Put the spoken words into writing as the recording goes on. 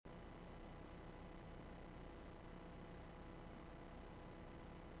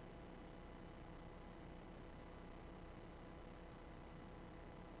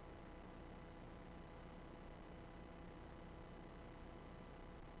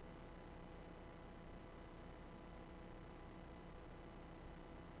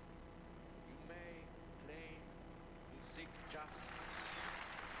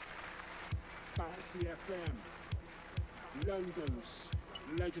SEFM, London's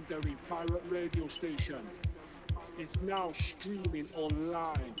legendary pirate radio station, is now streaming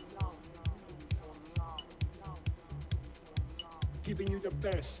online, giving you the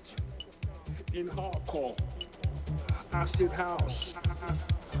best in hardcore, acid house,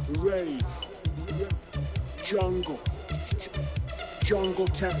 rave, jungle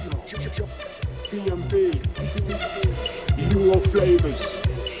techno, D&B, Euro flavors.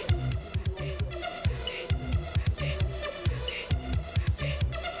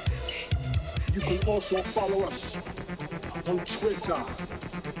 You can also follow us on Twitter,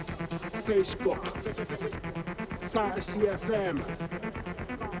 Facebook, Fantasy FM.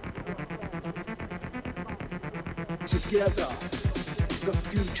 Together, the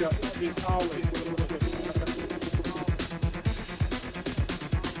future is ours.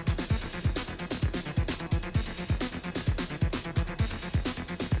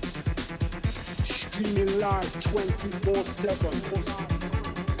 Streaming live 24/7.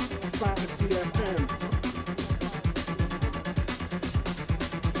 Fantasy FM.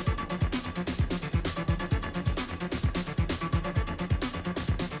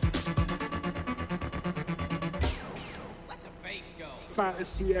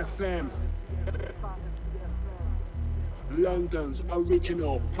 Fantasy FM. London's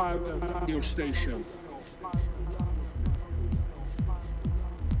original pirate radio station.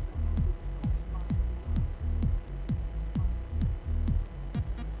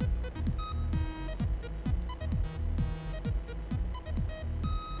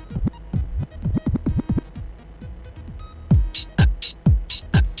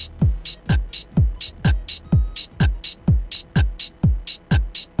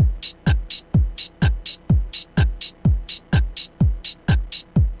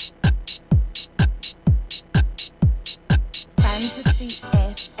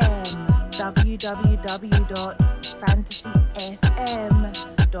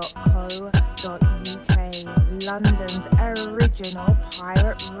 www.fantasyfm.co.uk, London's original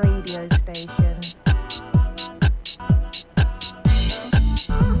pirate radio station.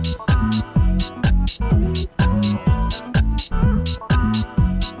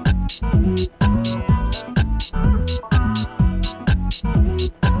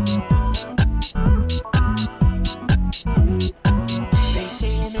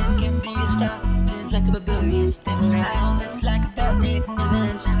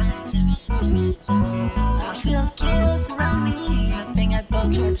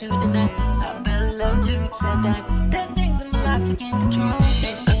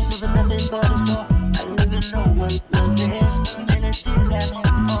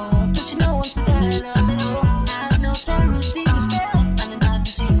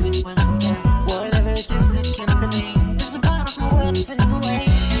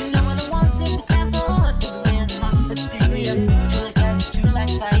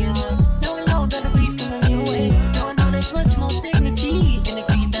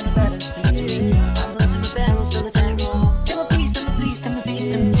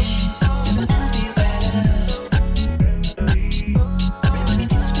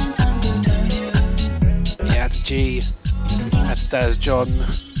 John.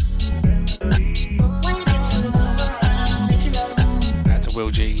 That's a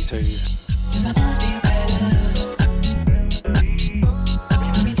Will G too.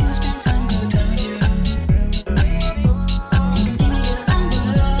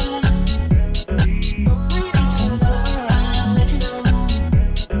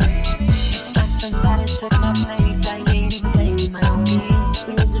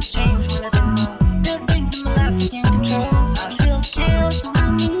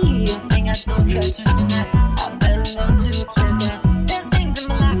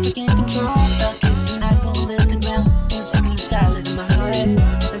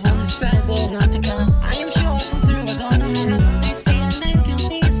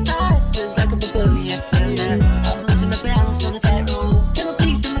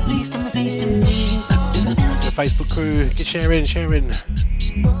 Facebook crew, get sharing.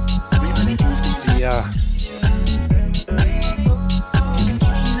 See ya.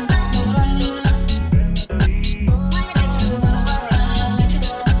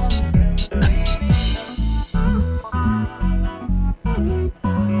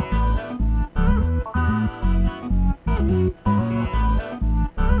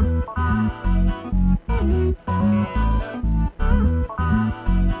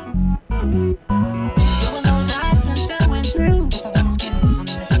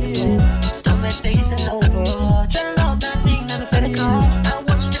 Overall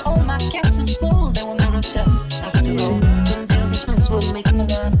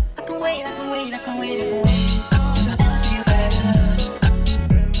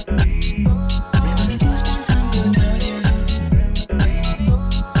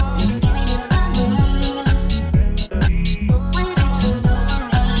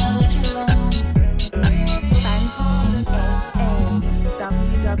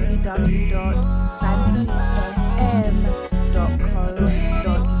www.fantasyfm.co.uk,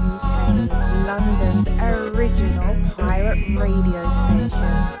 London's original pirate radio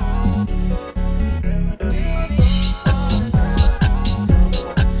station.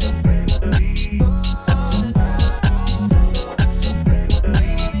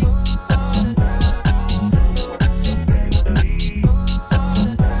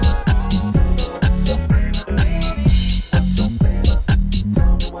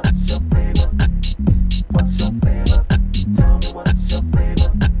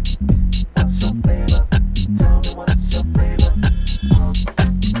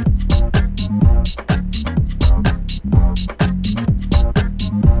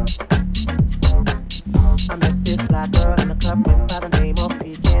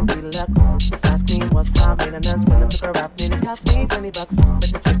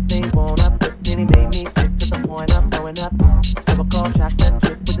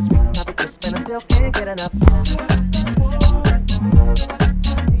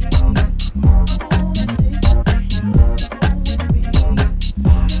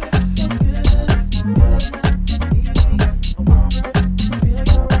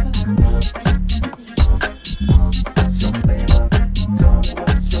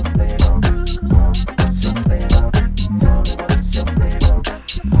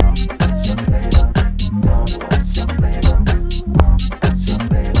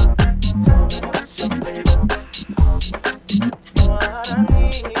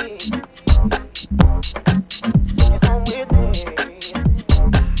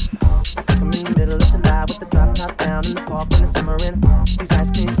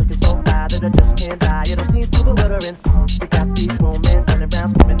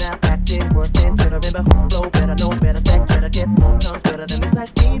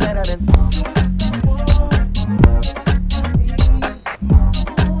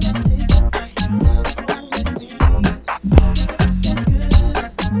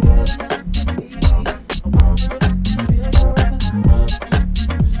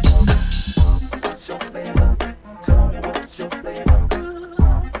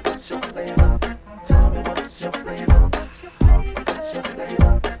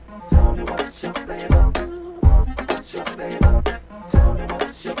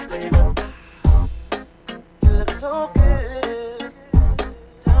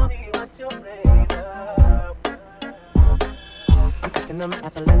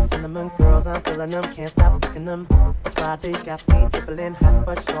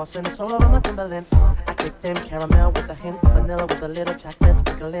 And it's all over my Timberlands. I take them caramel with a hint of vanilla with a little chocolate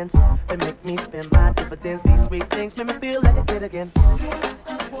sprinklings. They make me spend my dividends. These sweet things make me feel like a kid again.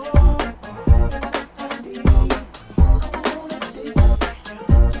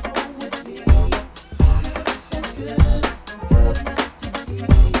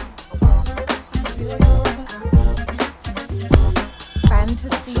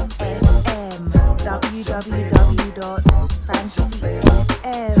 Fantasy FM,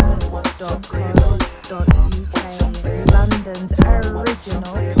 www.fantasyfm.co.uk, London's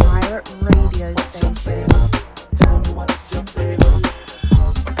original pirate radio station. Tell me what's your flavor?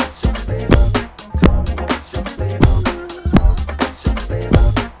 What's your flavor? Tell me what's your flavor? What's your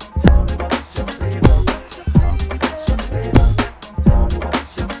flavor? Tell me what's your flavor? What's your flavor? Tell me what's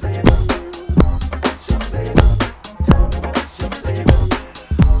your flavor? What's your flavor? Tell me what's your flavor?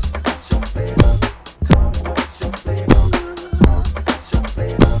 What's your flavor? Tell me what's your flavor? What's your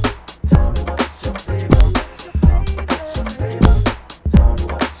flavor? Tell me what's your flavor? What's your flavor? Tell me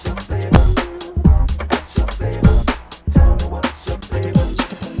what's your flavor?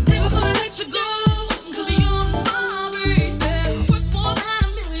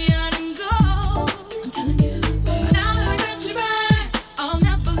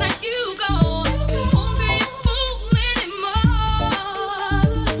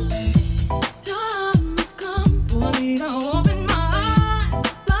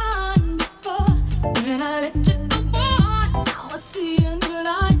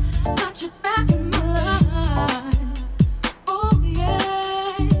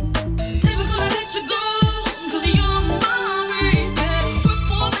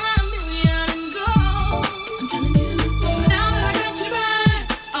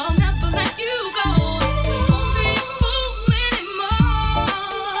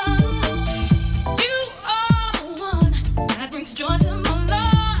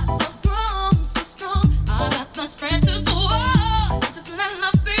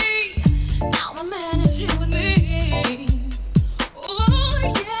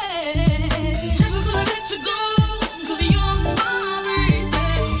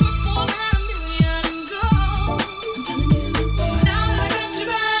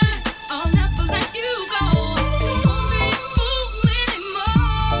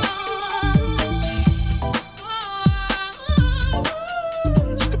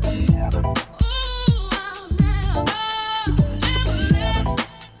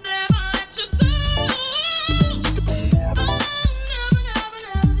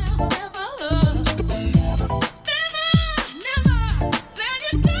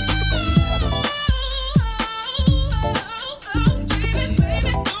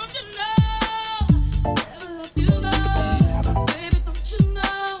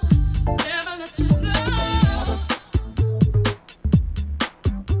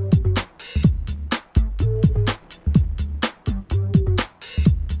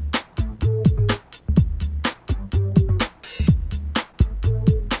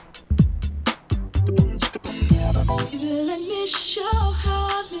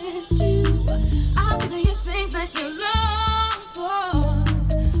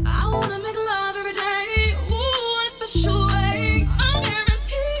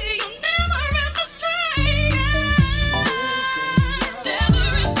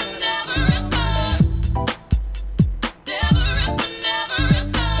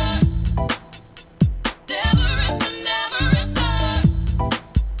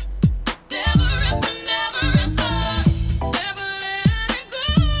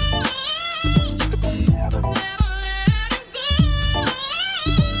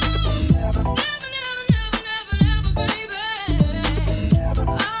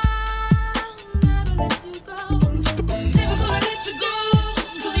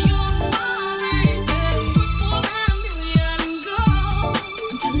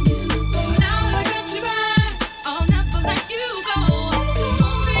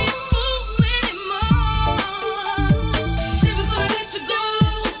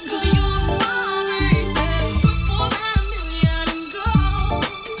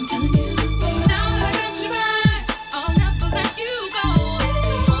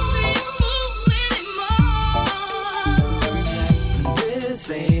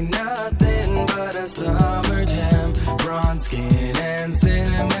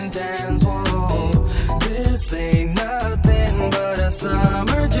 cinnamon tans. Whoa, this ain't nothing but a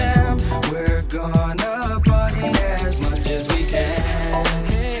summer jam. We're gonna party as much as we can.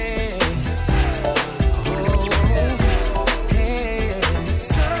 Hey, oh, hey,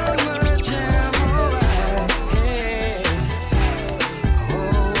 summer jam, alright. Hey,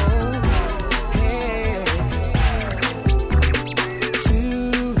 oh, hey.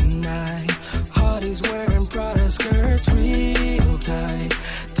 Tonight, Hardy's wearing Prada skirts real tight.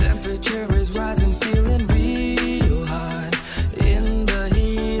 Temperature is rising, feeling real hot in the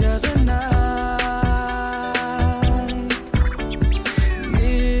heat of the night.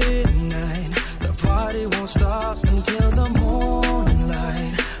 Midnight, the party won't stop until the morning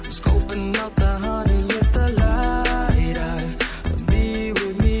light. I'm scoping out the honeys with the light eyes. Be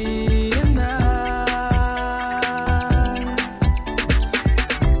with me tonight.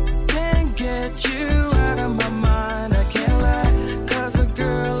 Can't get you out of my mind, I can't lie. 'Cause a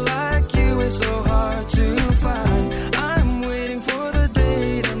girl like you is so hard to find. I'm waiting for the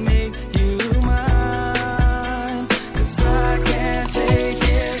day to make you mine. 'Cause I can't take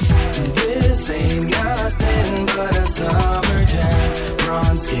it. This ain't nothing but a summer jam.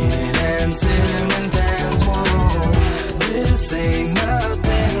 Bronze skin and cinnamon tans. Whoa, this ain't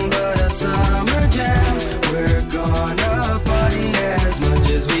nothing but a summer jam. We're gonna party as much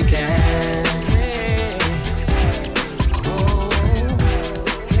as we can. Hey, oh,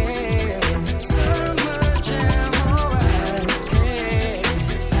 hey, summer jam, alright. Hey,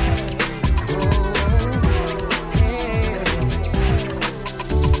 oh, hey.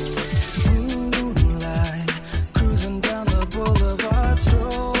 Moonlight, cruising down the boulevard,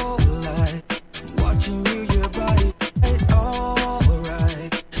 stroll light. Watching you, your body,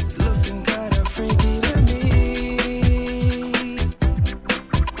 alright. Looking kinda freaky to me.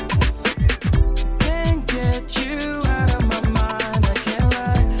 Can't get you out of my mind, I can't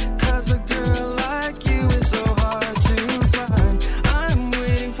lie. 'Cause a girl like you is so hard to find. I'm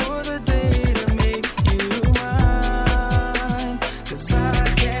waiting for the day to make you mine. 'Cause I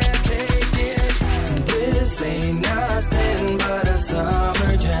can't take it. This ain't nothing but a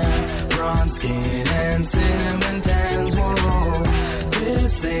summer jam. Bronze skin and cinnamon tans. Whoa,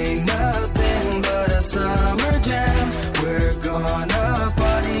 this ain't nothing but a summer jam. We're gonna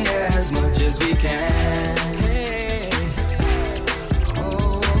party as much as we can. Hey,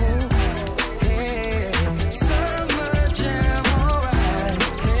 oh, hey, summer jam, alright.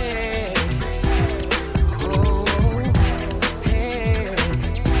 Hey, oh, hey.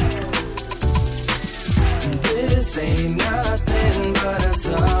 This ain't nothing but a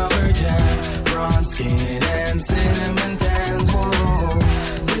summer jam. Bronze skin and cinnamon tans. Whoa,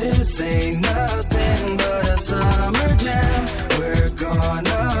 this ain't nothing but a summer jam. We're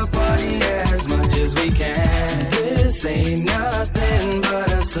gonna party as much as we can. This ain't nothing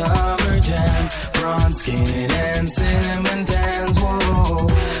but a summer jam. Bronze skin and cinnamon tans. Whoa,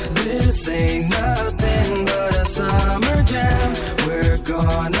 this ain't nothing but a summer jam. We're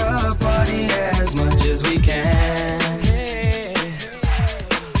gonna party as much as we can. Hey,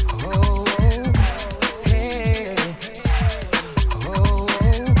 oh, hey, oh,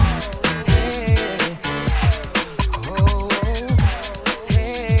 hey, oh,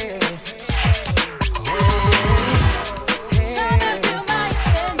 hey,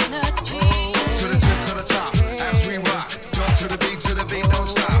 To the tip, to the top, as we rock. Jump to the beat, don't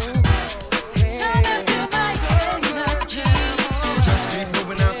stop. Just keep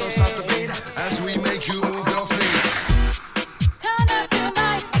moving out, don't stop the beat. As we make you move your feet.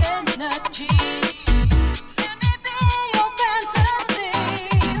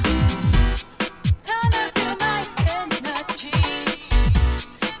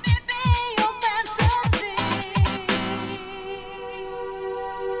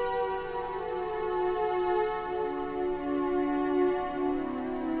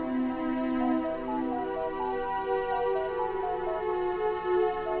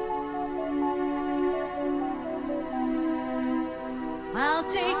 I'll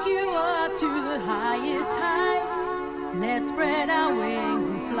take you up to the highest heights. Let's spread our wings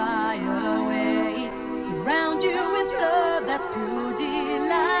and fly away. Surround you with love that's pure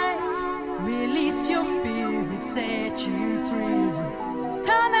delight. Release your spirit, set you free.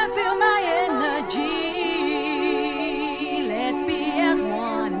 Come and feel my energy. Let's be as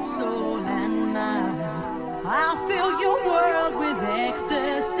one in soul and mind. I'll fill your world with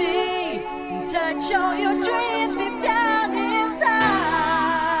ecstasy. Touch all your dreams deep down inside.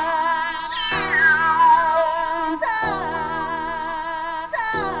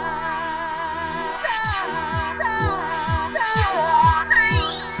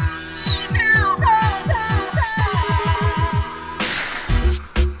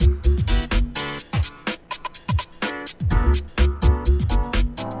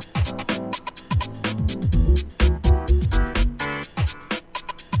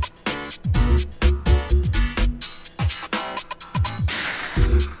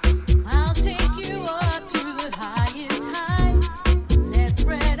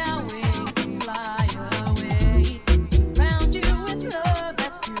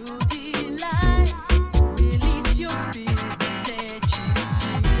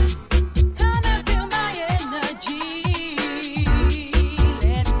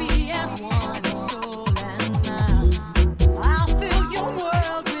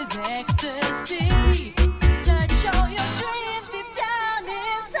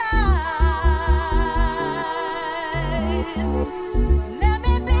 Let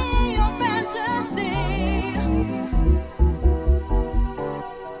me be your fantasy.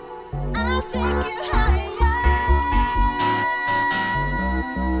 I'll take you higher.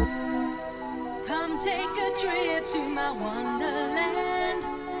 Come take a trip to my wonderland.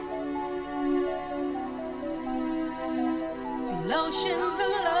 Feel oceans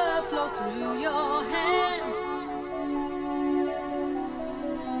of love flow through your hands.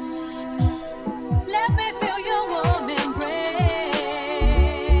 Let me feel your warm embrace.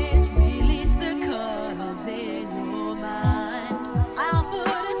 Release the colors in your mind. I'll put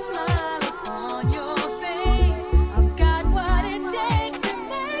a smile upon your face. I've got what it takes to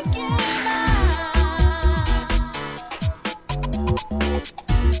make you mine.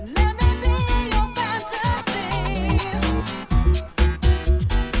 Let me be your fantasy.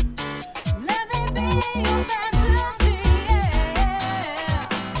 Let me be your fantasy.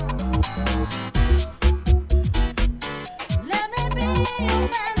 Let me be your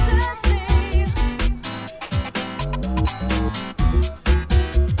fantasy.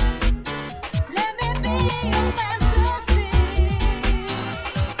 Let me be your fantasy.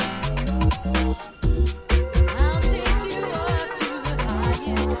 I'll take you up to the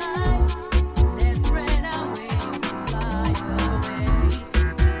highest heights. Let's spread our wings and fly away.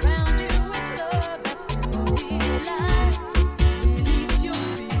 Surround you with love that's pure delight. Release your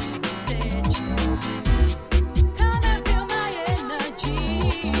spirit, set you free. Come and feel my energy.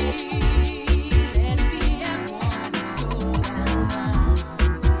 Let's be as one, soul and mind.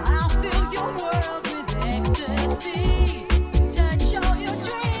 I'll fill your world with ecstasy. Touch all your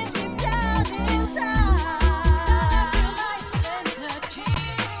dreams deep down inside. Feel my energy.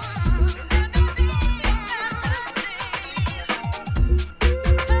 Let me be your fantasy.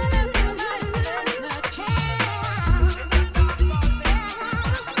 Come and feel my energy.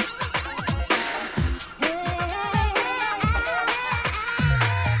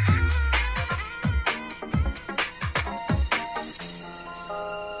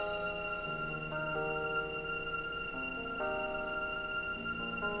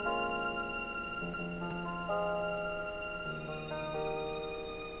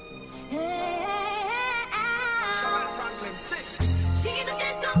 She's a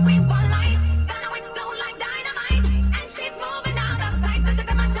disco queen for life, gonna explode like dynamite. And she's moving out of sight, so she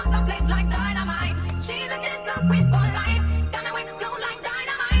can mash up the place like dynamite. She's a disco queen for life, gonna explode like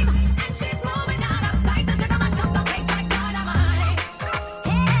dynamite. And she's moving out of sight, so she can mash up the place like dynamite.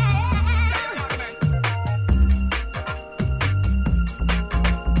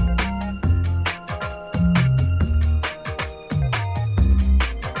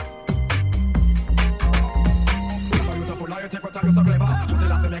 You so full of you take what time you so clever. You still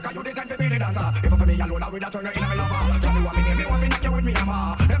have to make a you design to be the dancer. If for me alone, I would have turned her in my lover. Tell me what me name, me want me knock you with me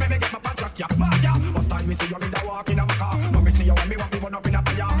hammer. Let me get my punch jack, yeah, smash ya. First time me see you with a walk in a car. Now me see you when me walk me burn up in a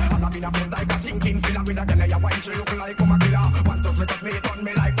fire. All up in a place like a thinking filler with a girl ya wine, she look like a killer. One touch me touch me, turn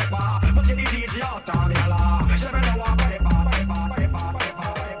me like pepper. But you the DJ out on me Allah. She me know what forever, forever, forever, forever,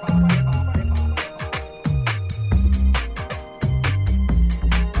 forever, forever, forever.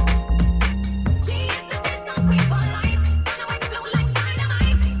 She is the disco queen for life, gonna explode like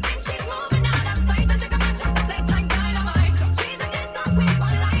dynamite. And she's moving out of sight, so she can mash up the place like dynamite. She's a disco queen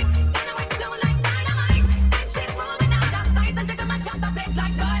for life, gonna explode like dynamite. And she's moving out of sight, so she can mash up the place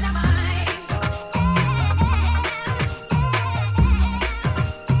like dynamite.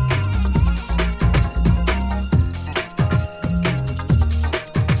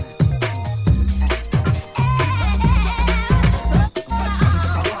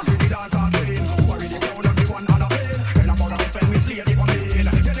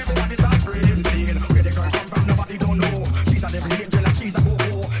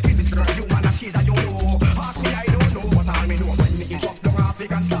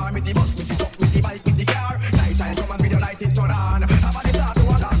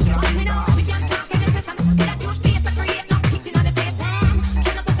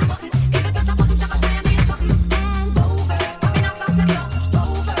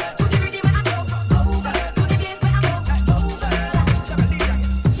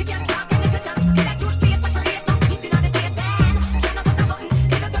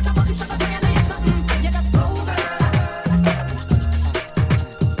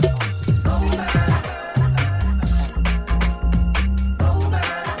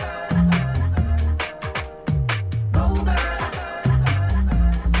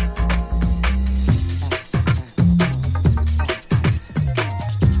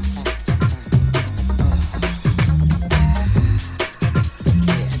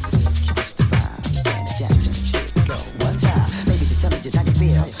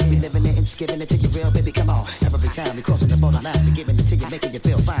 time. We crossing the borderline. We giving it to you, making you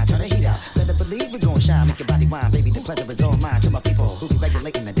feel fine. Turn the heat up. Better believe we gon' shine. Make your body wine, baby. The pleasure is all mine. To my people who be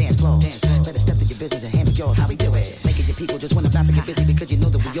regulating the dance floor. Better step to your business and handle yours. How we do it? Making your people just wanna bounce and get busy because you know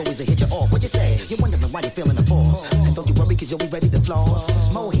that we always hit you off. What you say? You're wondering why you feeling the force. And don't you worry cause you'll be ready to floss.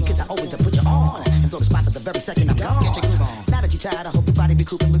 More heat cause I always put you on. And blow the spot at the very second I'm gone. Get your groove on. Now that you tired, I hope your body be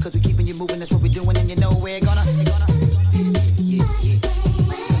cooping because we keeping you moving. That's what we doing and you know we're gonna. Yeah.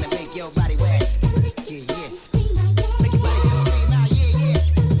 Gonna make your body wet. Yeah. Make your body just scream out. Yeah.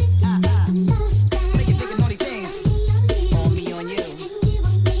 Make you think of naughty things. On me, on you.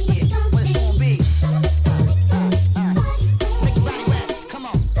 Yeah. What it's gonna be. Make your body wet. Come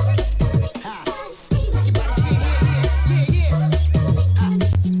on. Make your body scream. Yeah.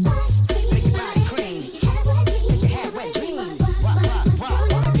 Make your body cream. Make your head wet dreams.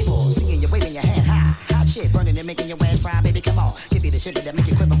 Rock. People singing, you're waving your hand high. Hot shit burning and making your ass fry, baby. Come on. Give me the shit that make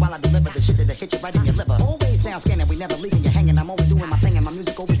you quiver while I deliver the shit that hit you right in your liver. Always sound scanning, we never leaving you hanging. I'm always doing my thing and my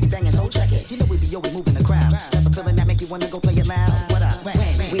music always be banging. So check it. You know we be always moving the crowd. Never feeling that make you wanna go play it loud. What up? When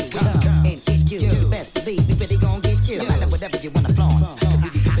we come and hit you, best believe we really gon' get you. No matter whatever you wanna flaunt. We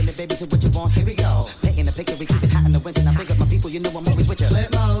be keeping the baby, so what you want? Here we go. Painting the picture, we keep it hot in the winter. Now big up my people, you know I'm always with you.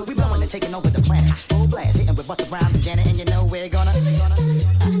 Let mode. We blowing and taking over the planet. Full blast, hitting with Busta Rhymes and Janet, and you know we're gonna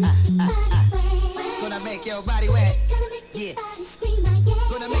make your body wet. Yeah.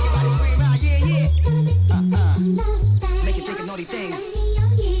 Gonna make your body scream out. Yeah. Make you think of naughty things.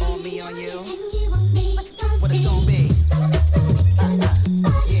 On me, on you. What it's gonna be.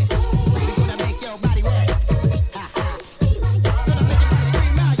 Yeah. We gonna make your body wet. Gonna make your body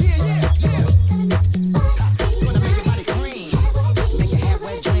scream out. Yeah. Gonna make your body scream. Make your head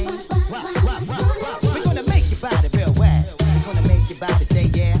wet dreams. Rock. We gonna make your body feel wet. We gonna make your body say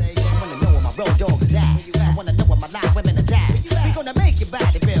yeah. I wanna know where my road dog is at. I wanna know where my live women is at. We gonna make your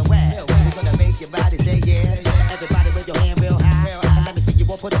body feel wet. We gonna make your body say yeah. Everybody with your hand real high. Let me see you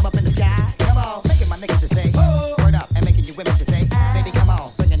all put them up in the sky. Come on, making my niggas to say word up and making you women to say baby come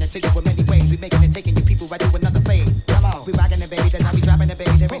on. Bringing it to you with many ways. We making it, taking you people right to another phase. Come on, we rocking it baby. That's how we dropping it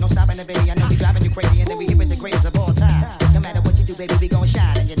baby. There ain't no stopping it baby. I know we driving you crazy and then we give it the greatest of all time. No matter what you do baby, we gon'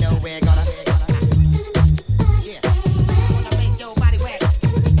 shine and you know we're gonna.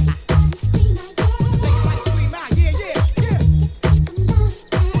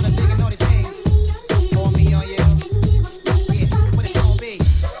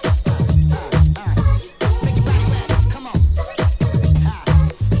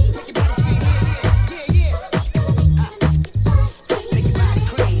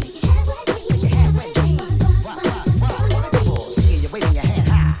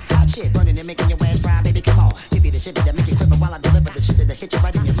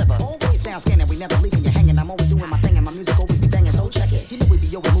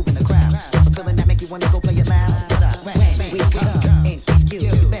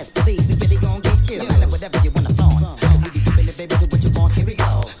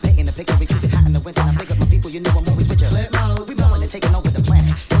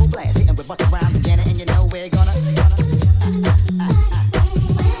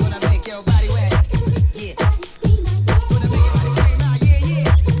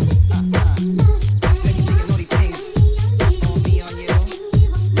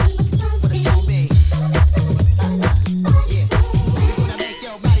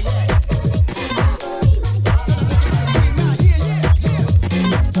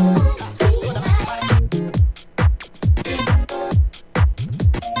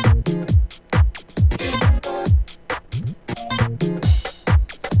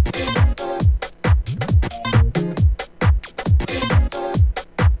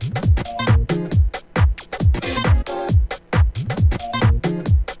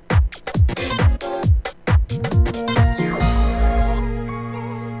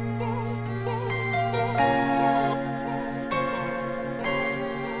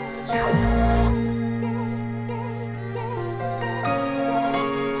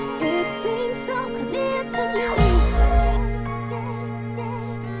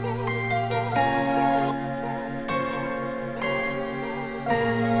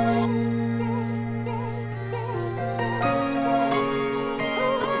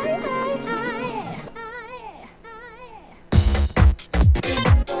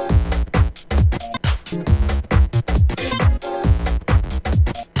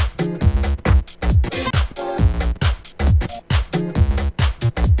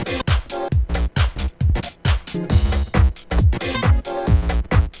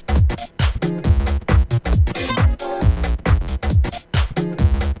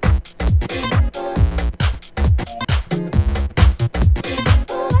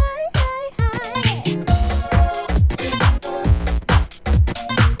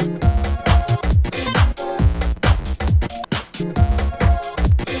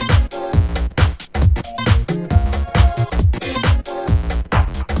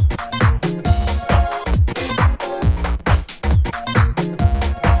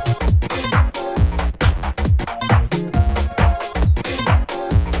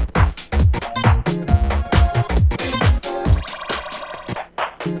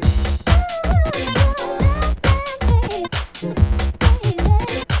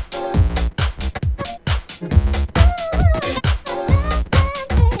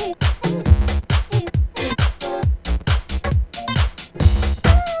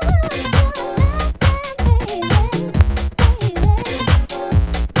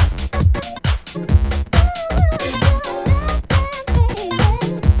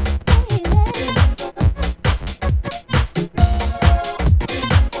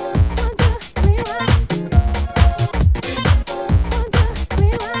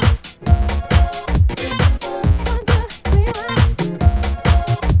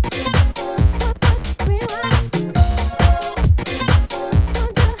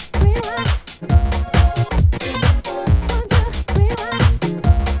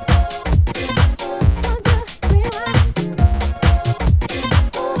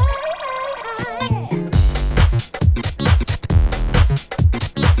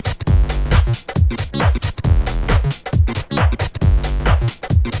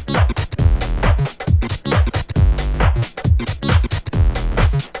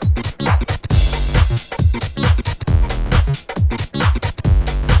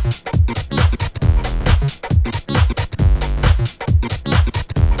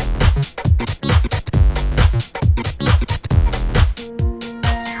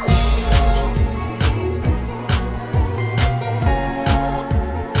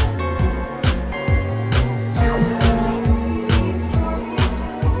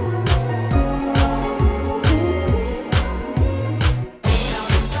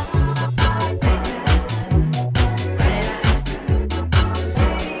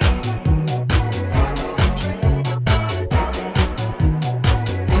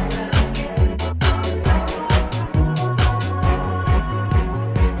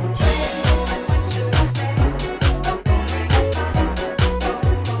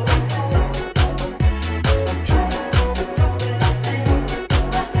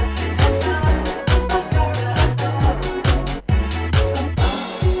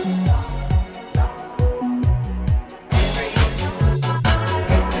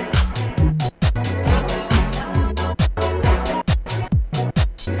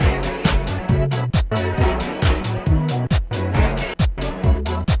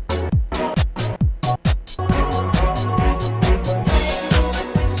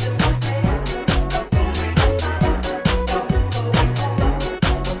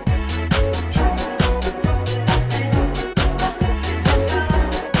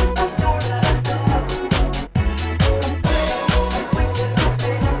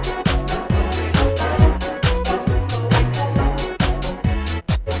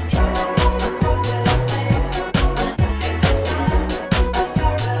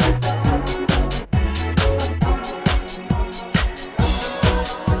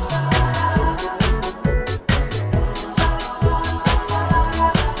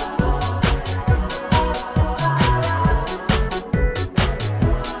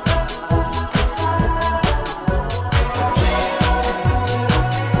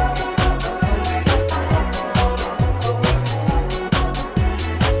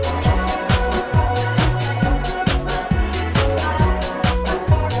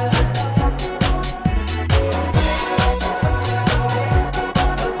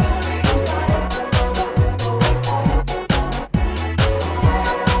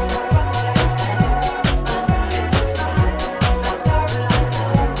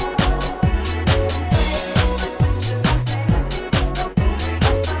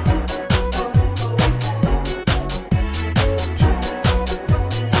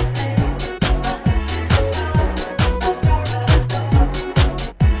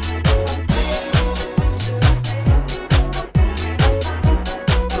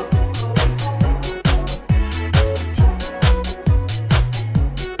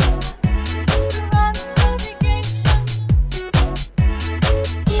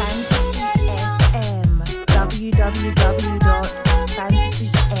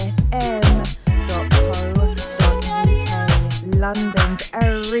 London's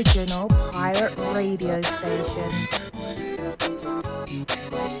original pirate radio station.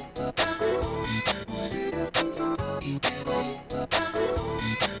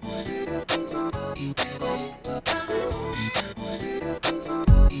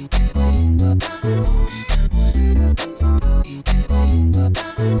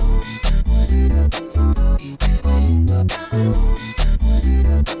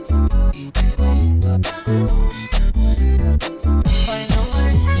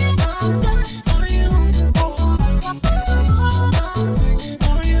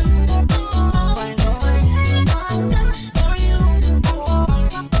 For you.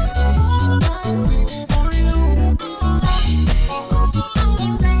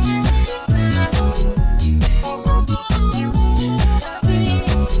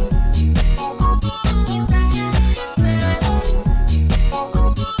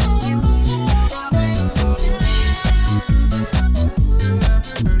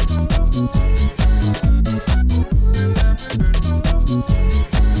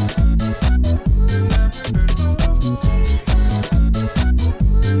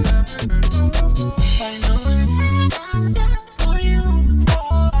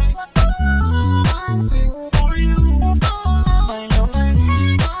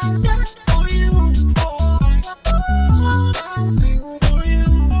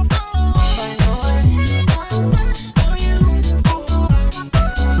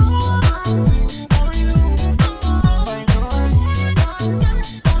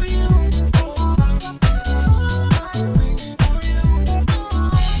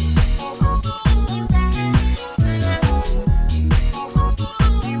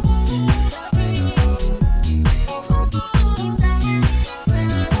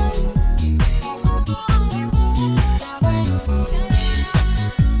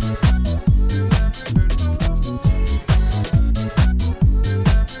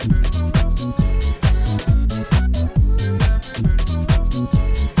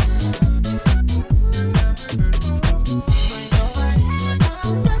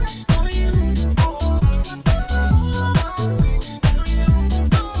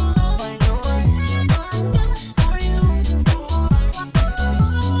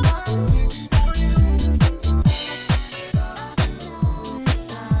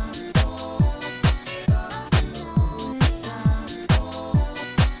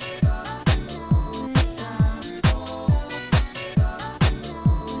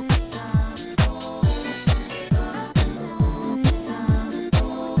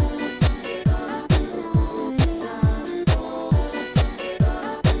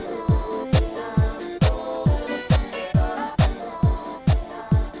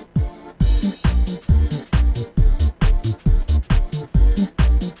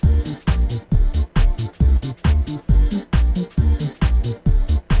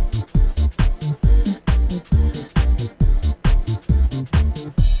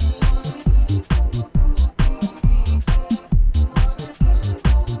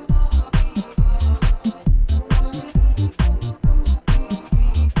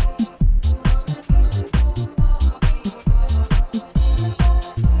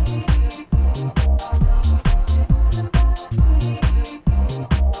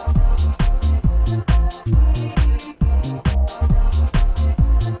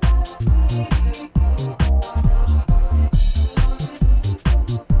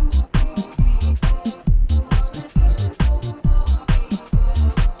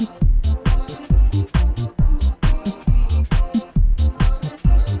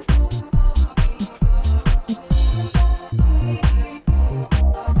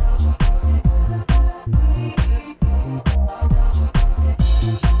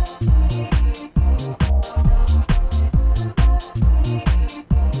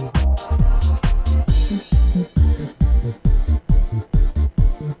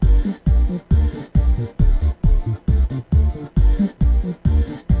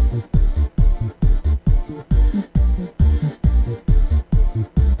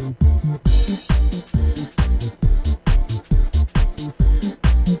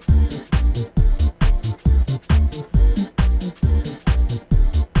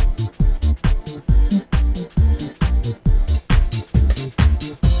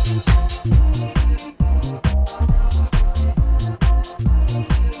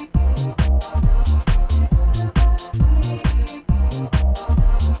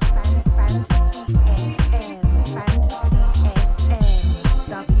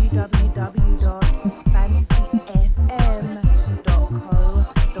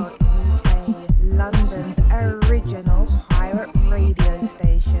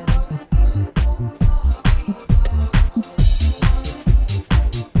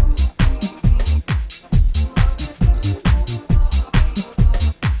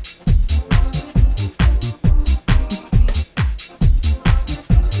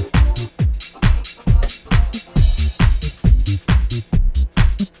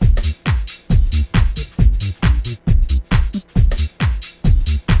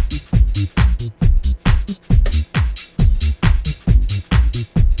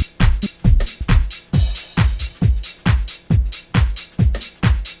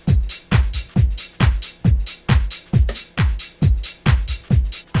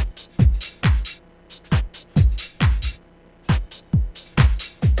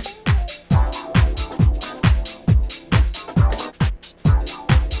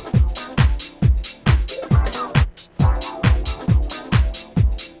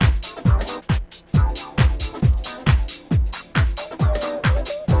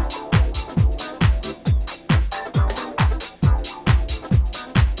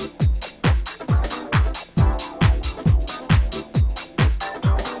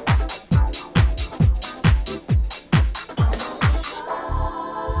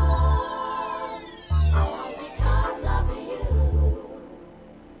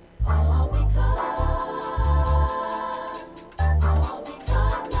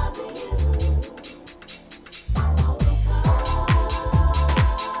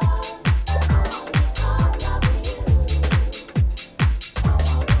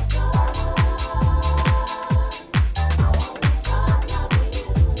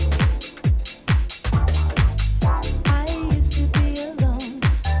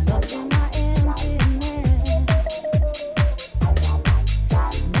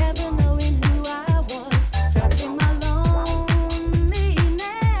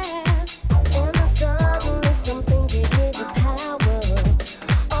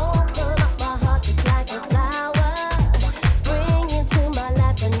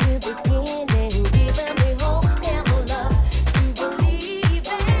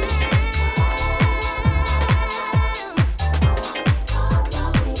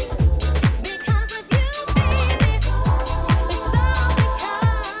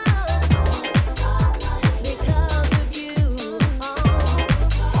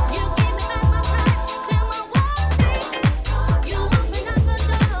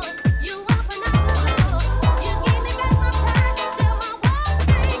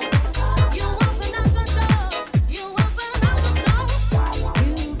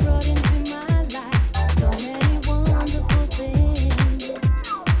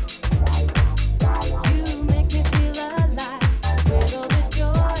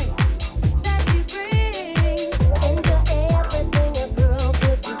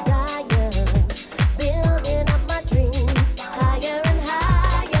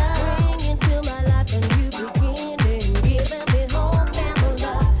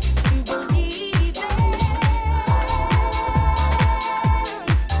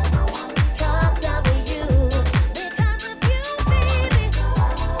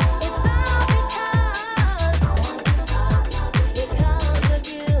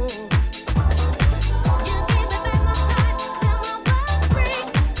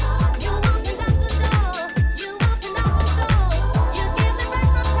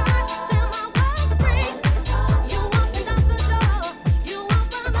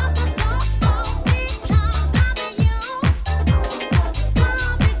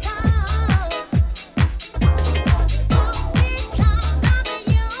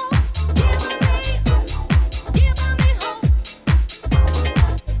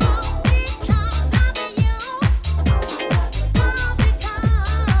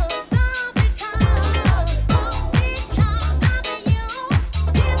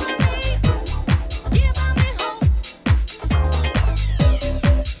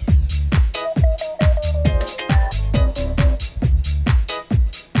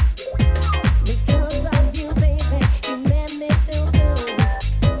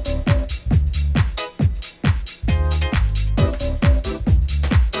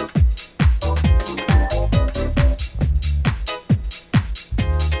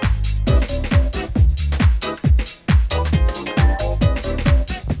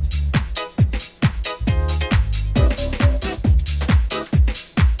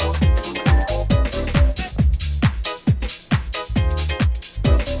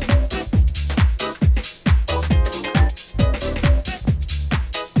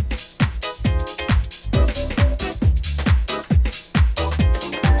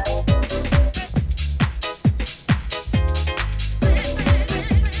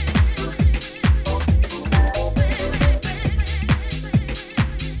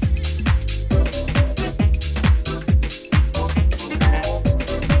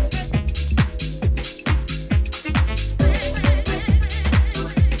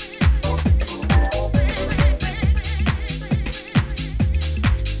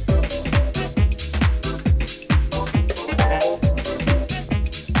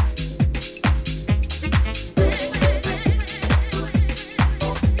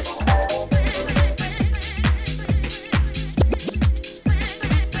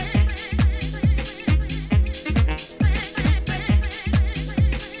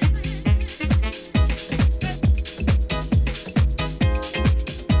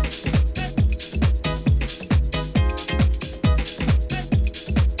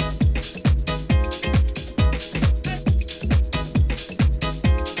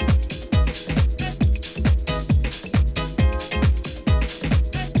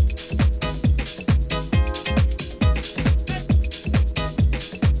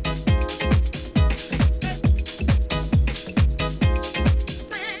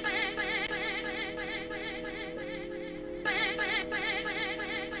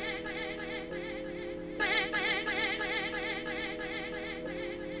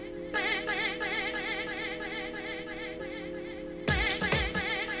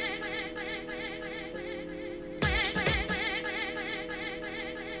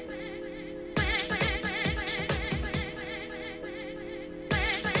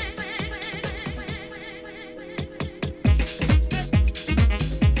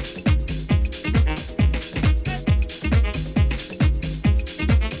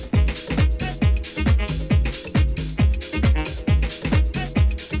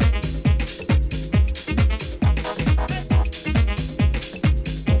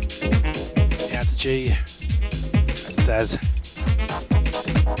 G. That's Daz.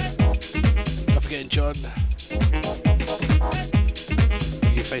 Not forgetting John.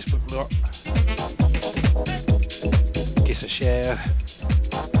 Your Facebook lot. Give us a share.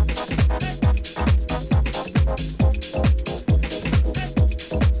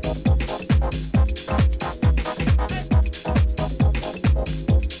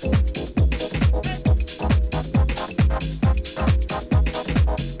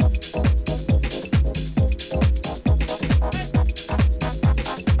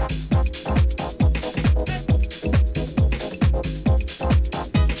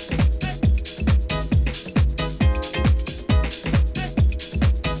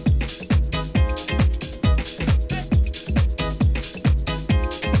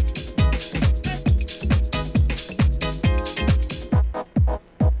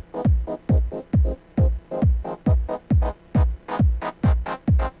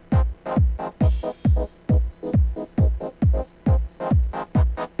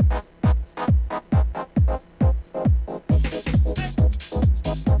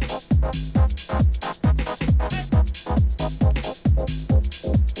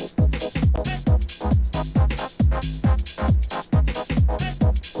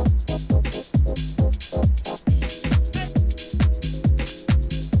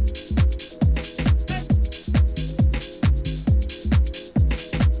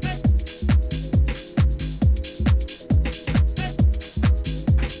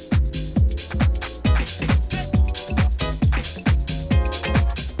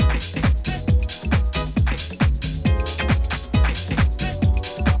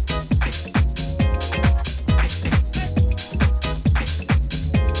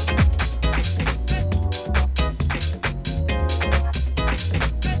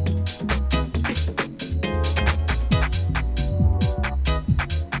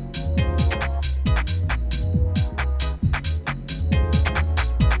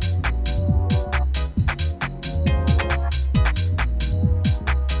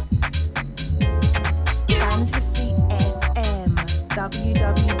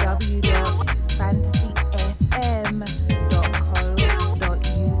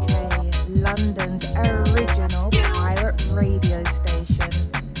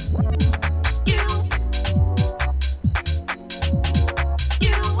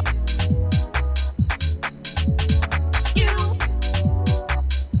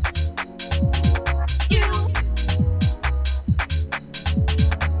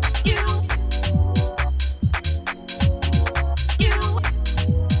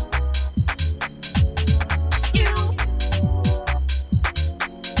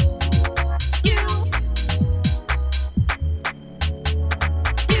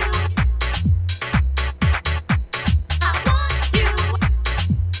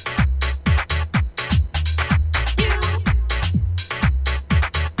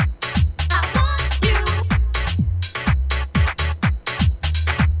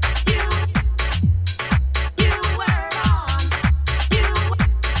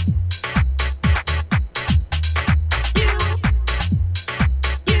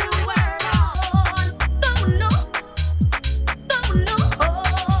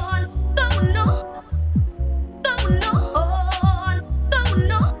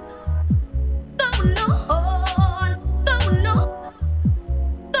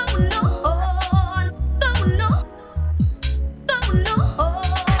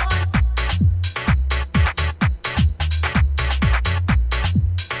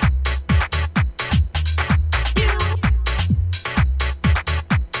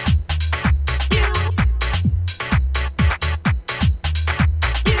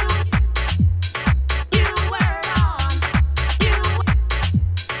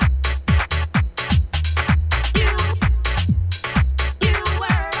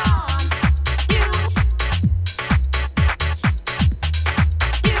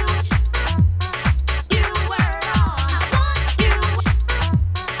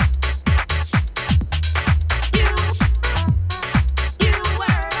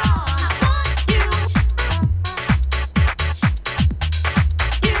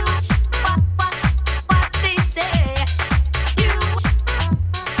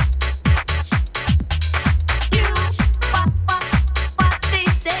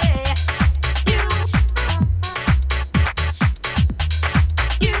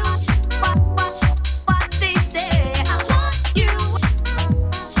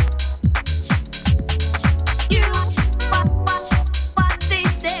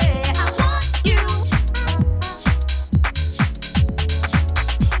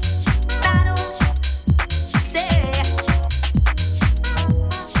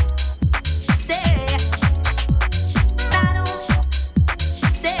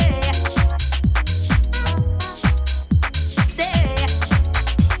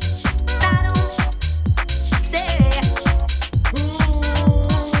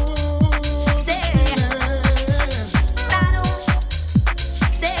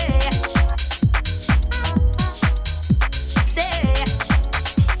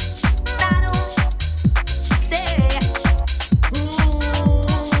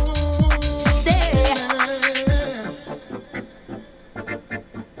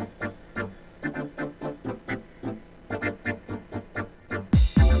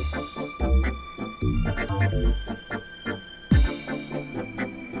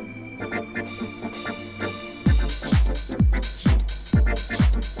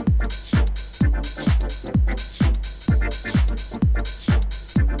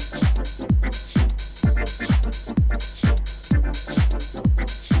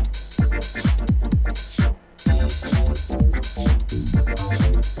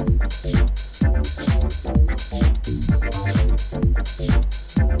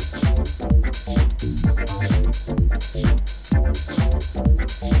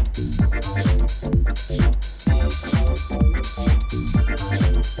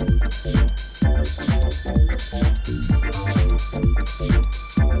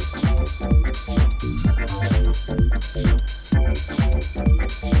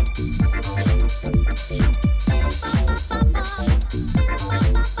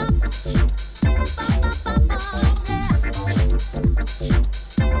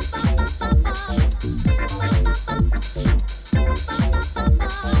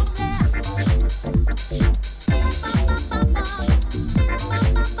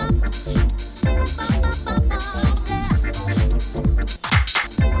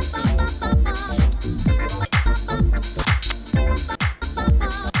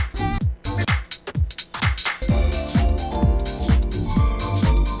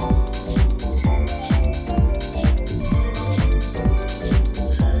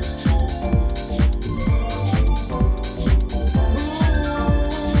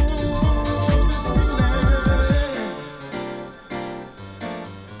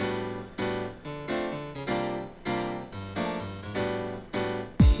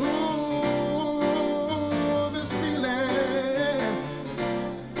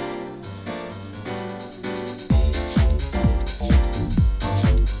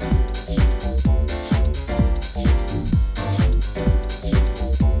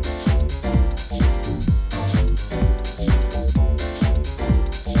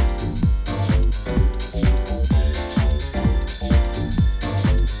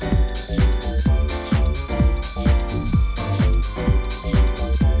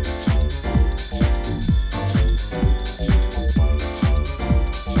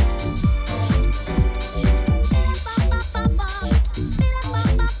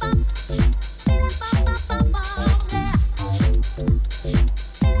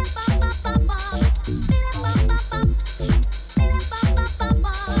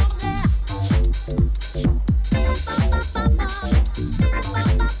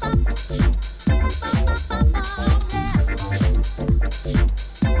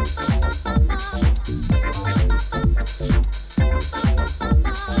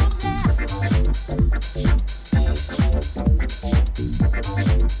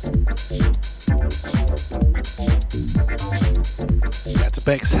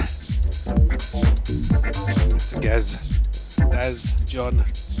 effects. To Gaz, Daz, John.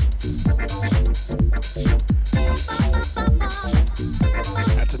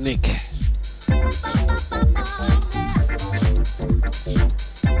 Out to Nick.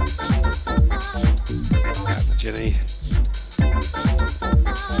 Out to Jenny.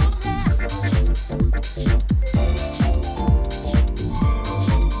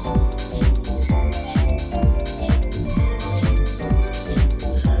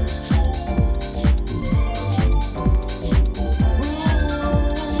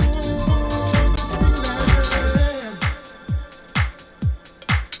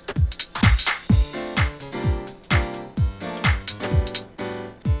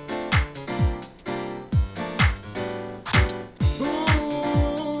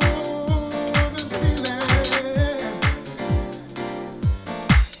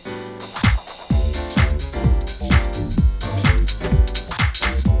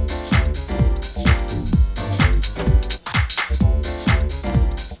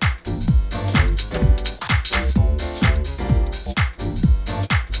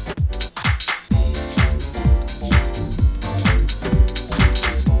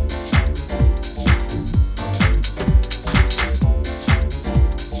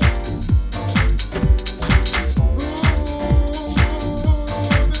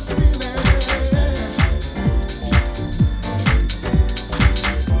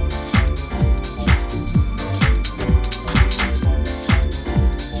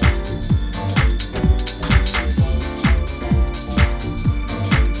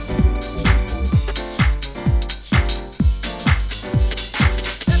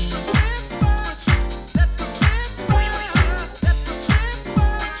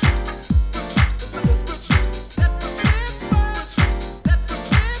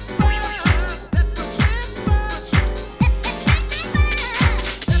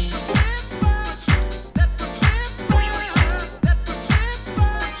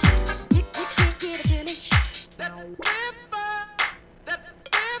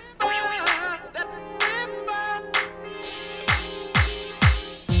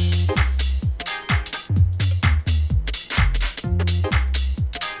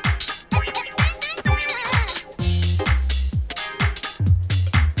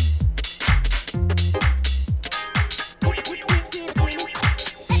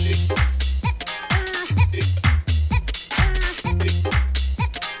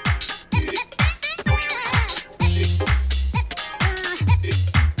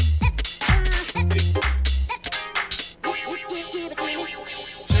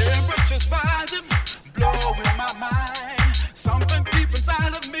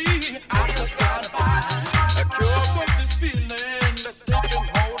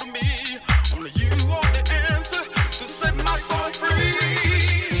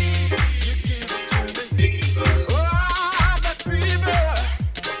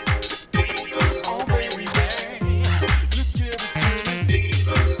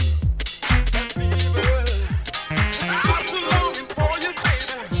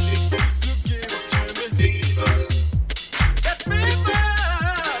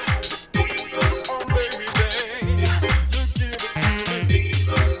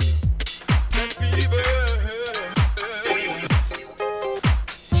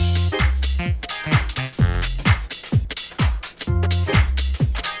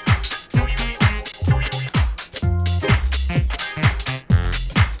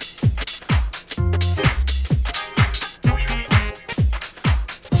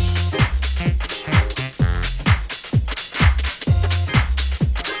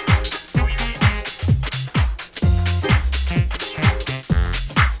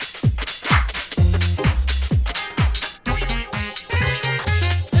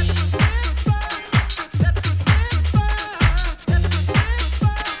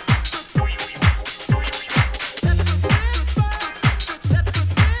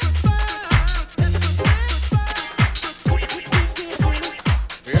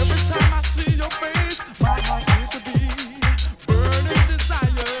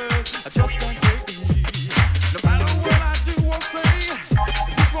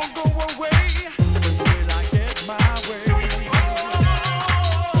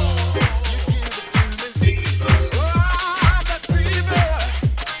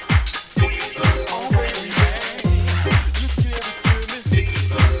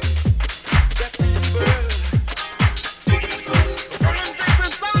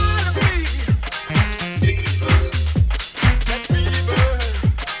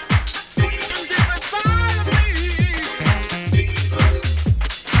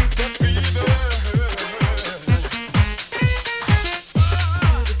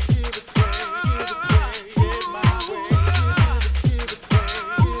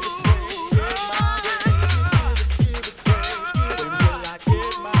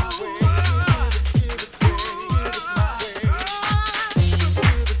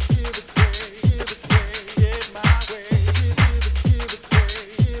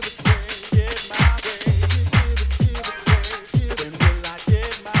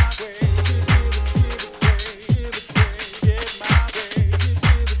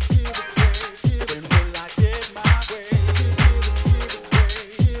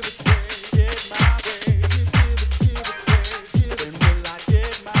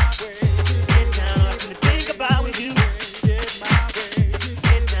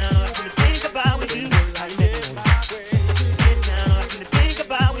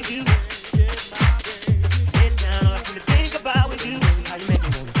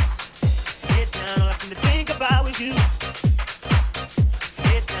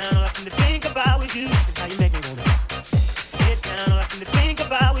 with you is how you make me wanna get down. All I seem to think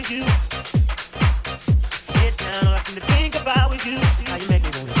about with you. Get down. All I seem to think about with you is how you make me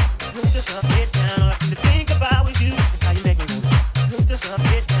wanna hook this up. Get down. All I seem to think about with you is how you make me wanna hook this up.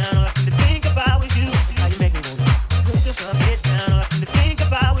 Get down. All I seem to think about with you is how you make me wanna hook this up. Get down. All I seem to think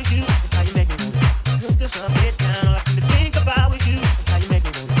about with you is how you make me wanna hook this up. Get down. All I seem to think about with you is how you make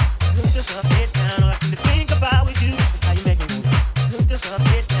me wanna hook this up. Get down. All I seem to think about with you is how you make me wanna hook this up.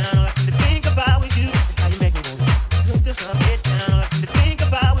 Get down. All I seem to think about with you is how you make me wanna hook this up. Get down. All I seem to think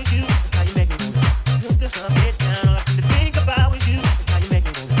about with you is how you make me wanna hook this up. Get down. All I seem to think about with you is how you make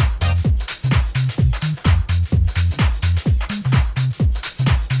me wanna.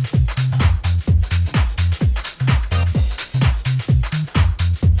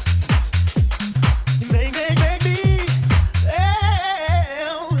 You make me down.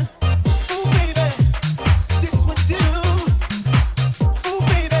 Ooh, baby, this what do. Ooh,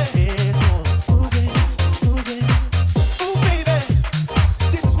 baby, it's more. Ooh, baby, ooh, baby. Ooh, baby,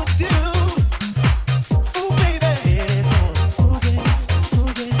 this what do. Ooh, baby, it's more. Ooh, baby,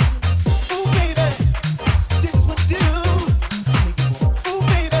 ooh, baby. Ooh, baby, this what do. Ooh,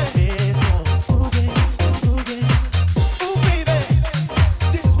 baby, it's more. Ooh, baby, ooh, baby. Ooh, baby,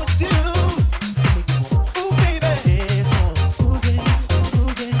 this what do. Ooh, baby, it's more. Ooh, baby,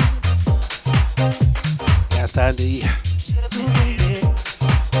 ooh, baby. Yes, Andy.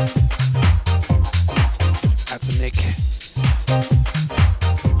 That's a Nick.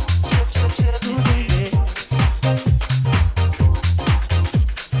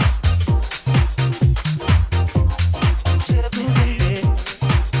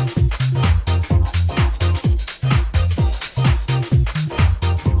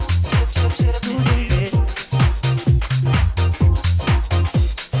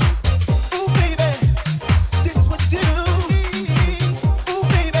 Ooh, baby, this what do. Ooh,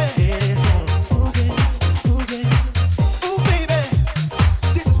 baby, it's more. Ooh, baby, ooh, baby. Ooh, baby,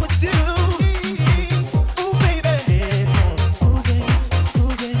 this what do. Ooh, baby, it's more. Ooh, baby,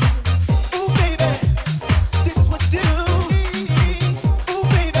 ooh, baby. Ooh, baby, this what do. Ooh,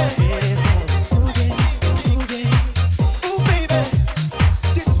 baby, it's more. Ooh, baby, ooh, baby. Ooh, baby,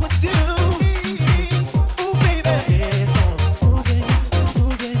 this what do. Ooh, baby, it's more. Ooh, baby,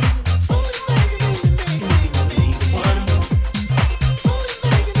 ooh, baby.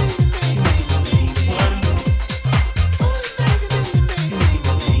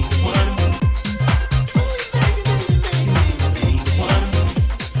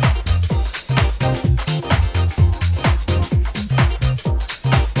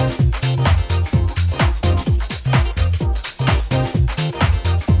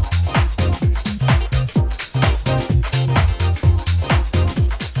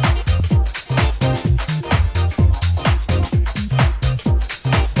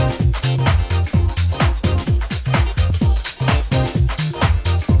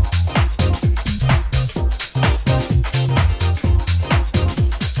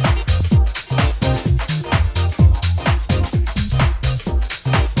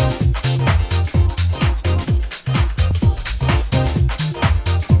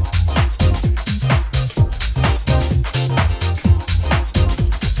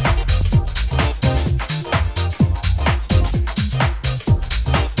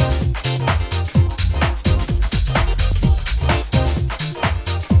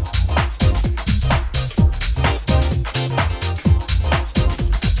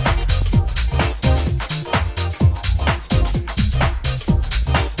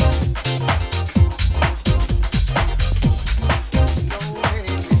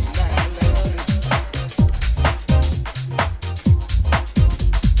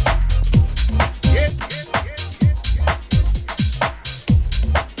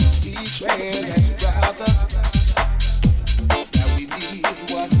 Each man has a brother. Now we need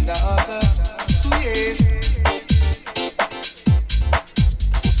one another. Yes.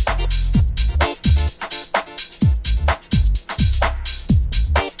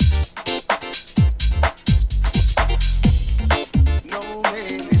 No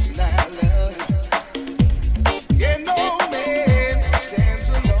man is an island. Yeah, no man stands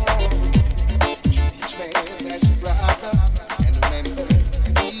alone. Each man has a brother. And remember,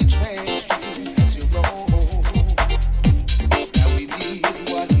 each man's dream has your own. Now we need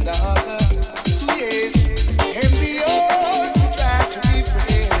one another.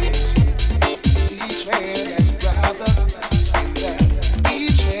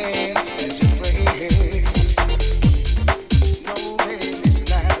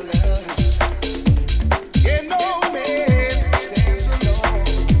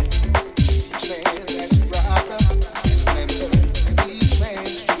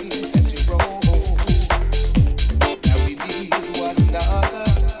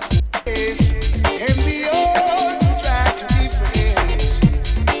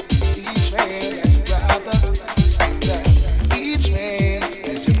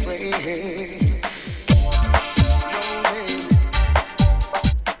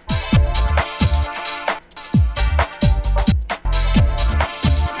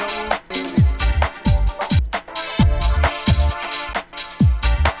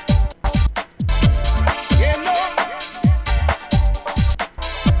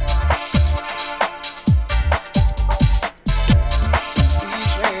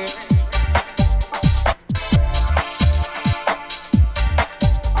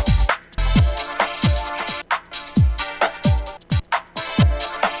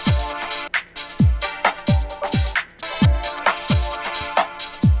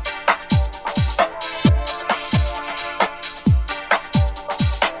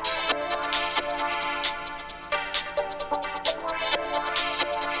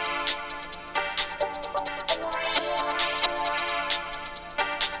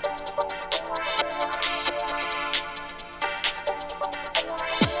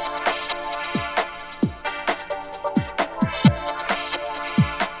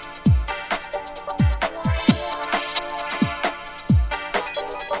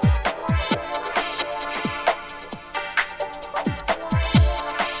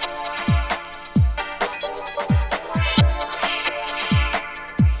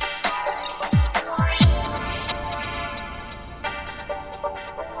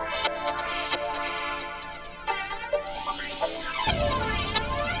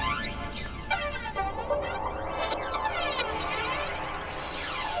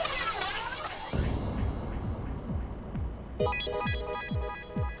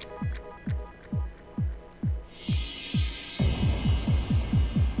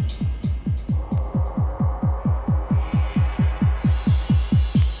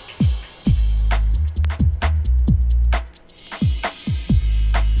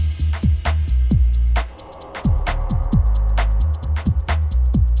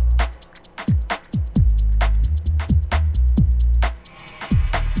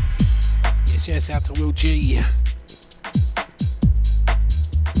 Yes, out to Will G.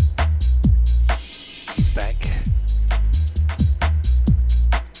 He's back.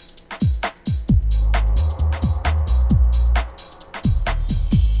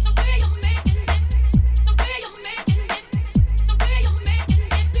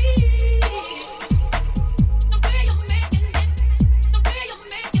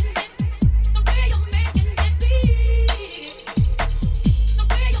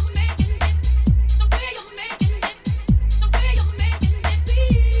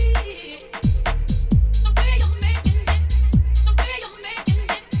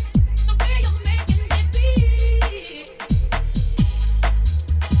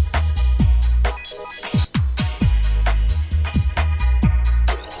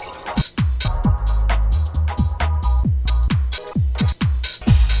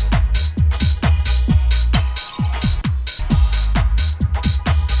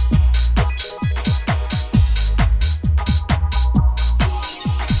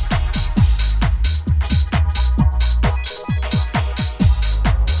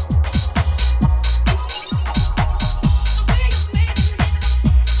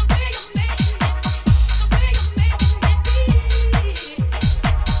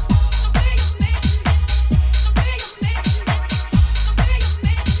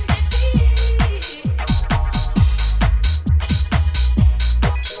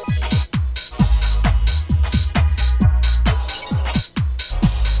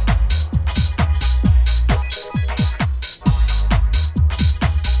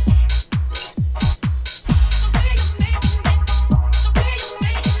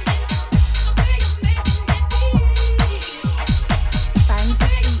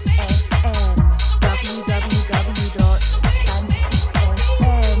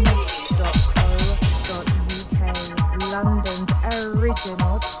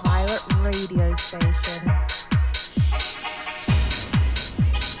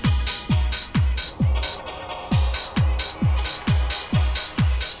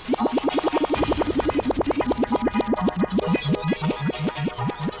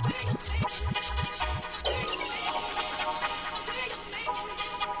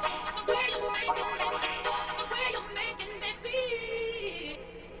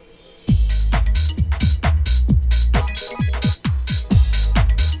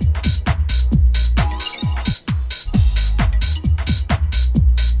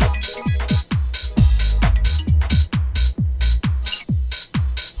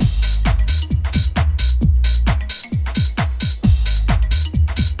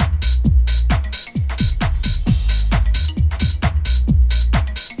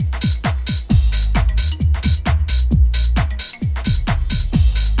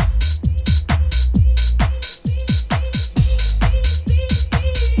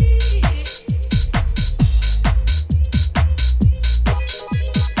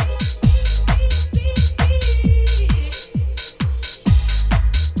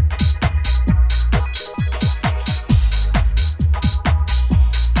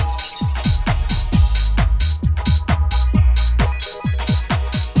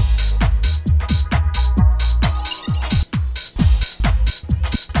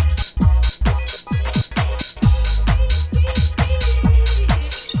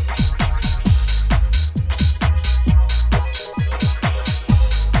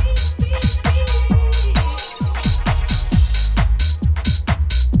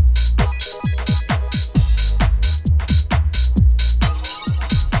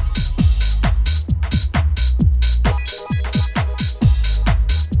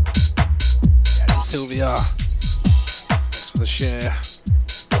 Sylvia. Thanks for the share.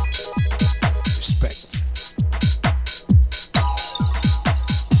 Respect.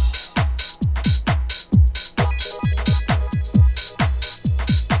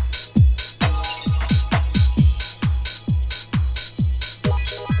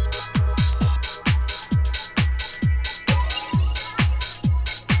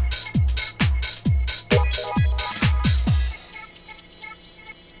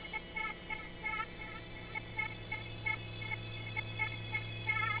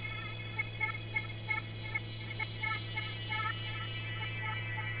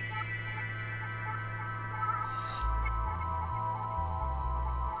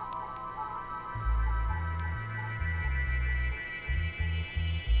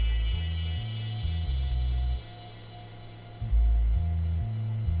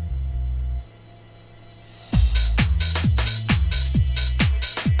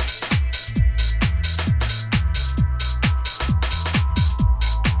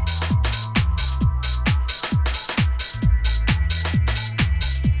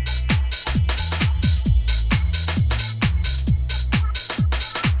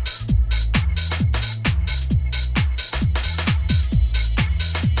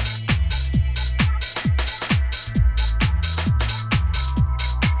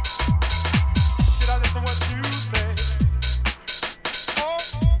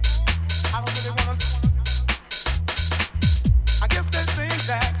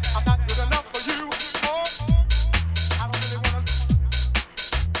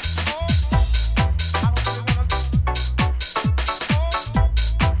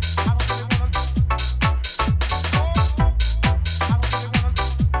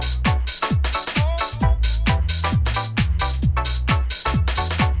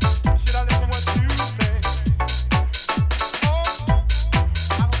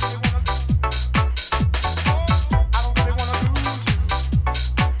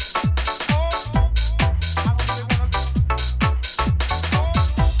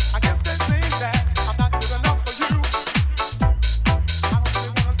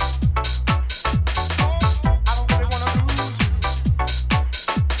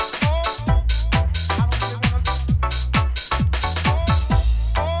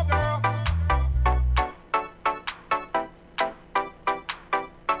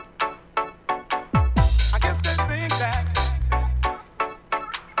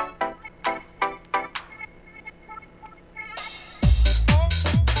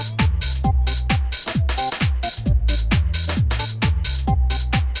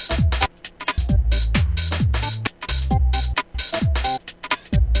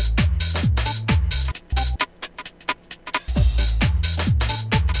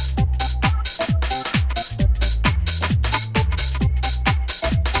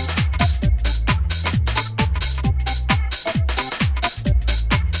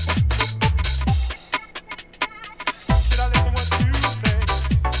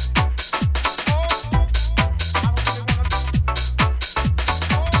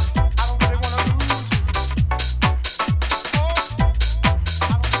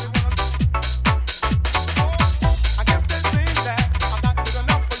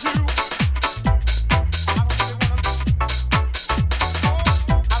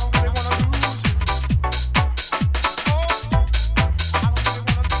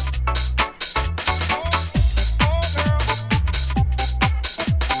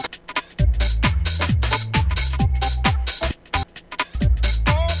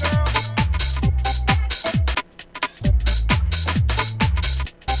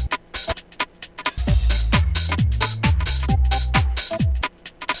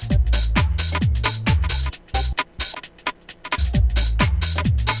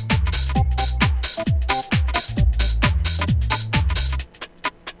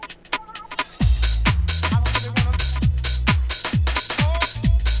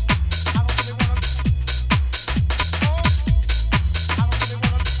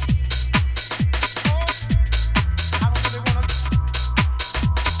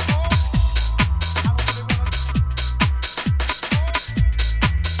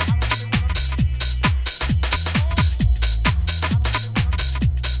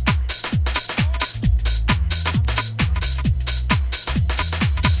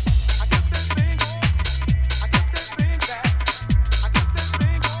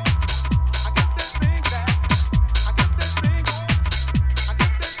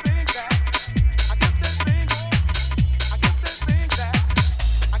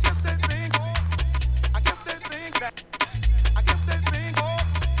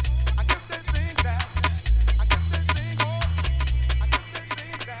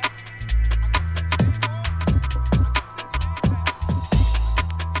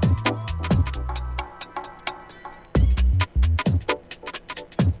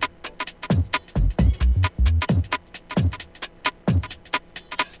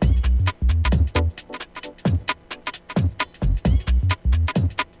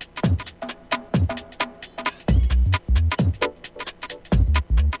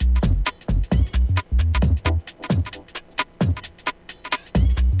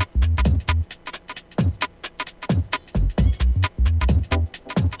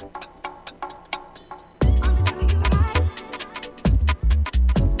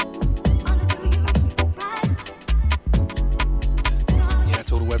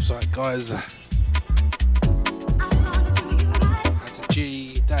 guys. Out to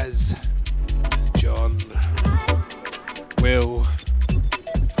G, Daz, John, Will,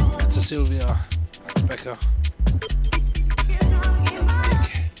 out to Sylvia, out to Becca, out to Nick.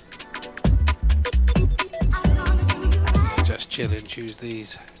 Just chilling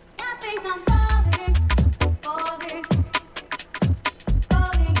Tuesdays.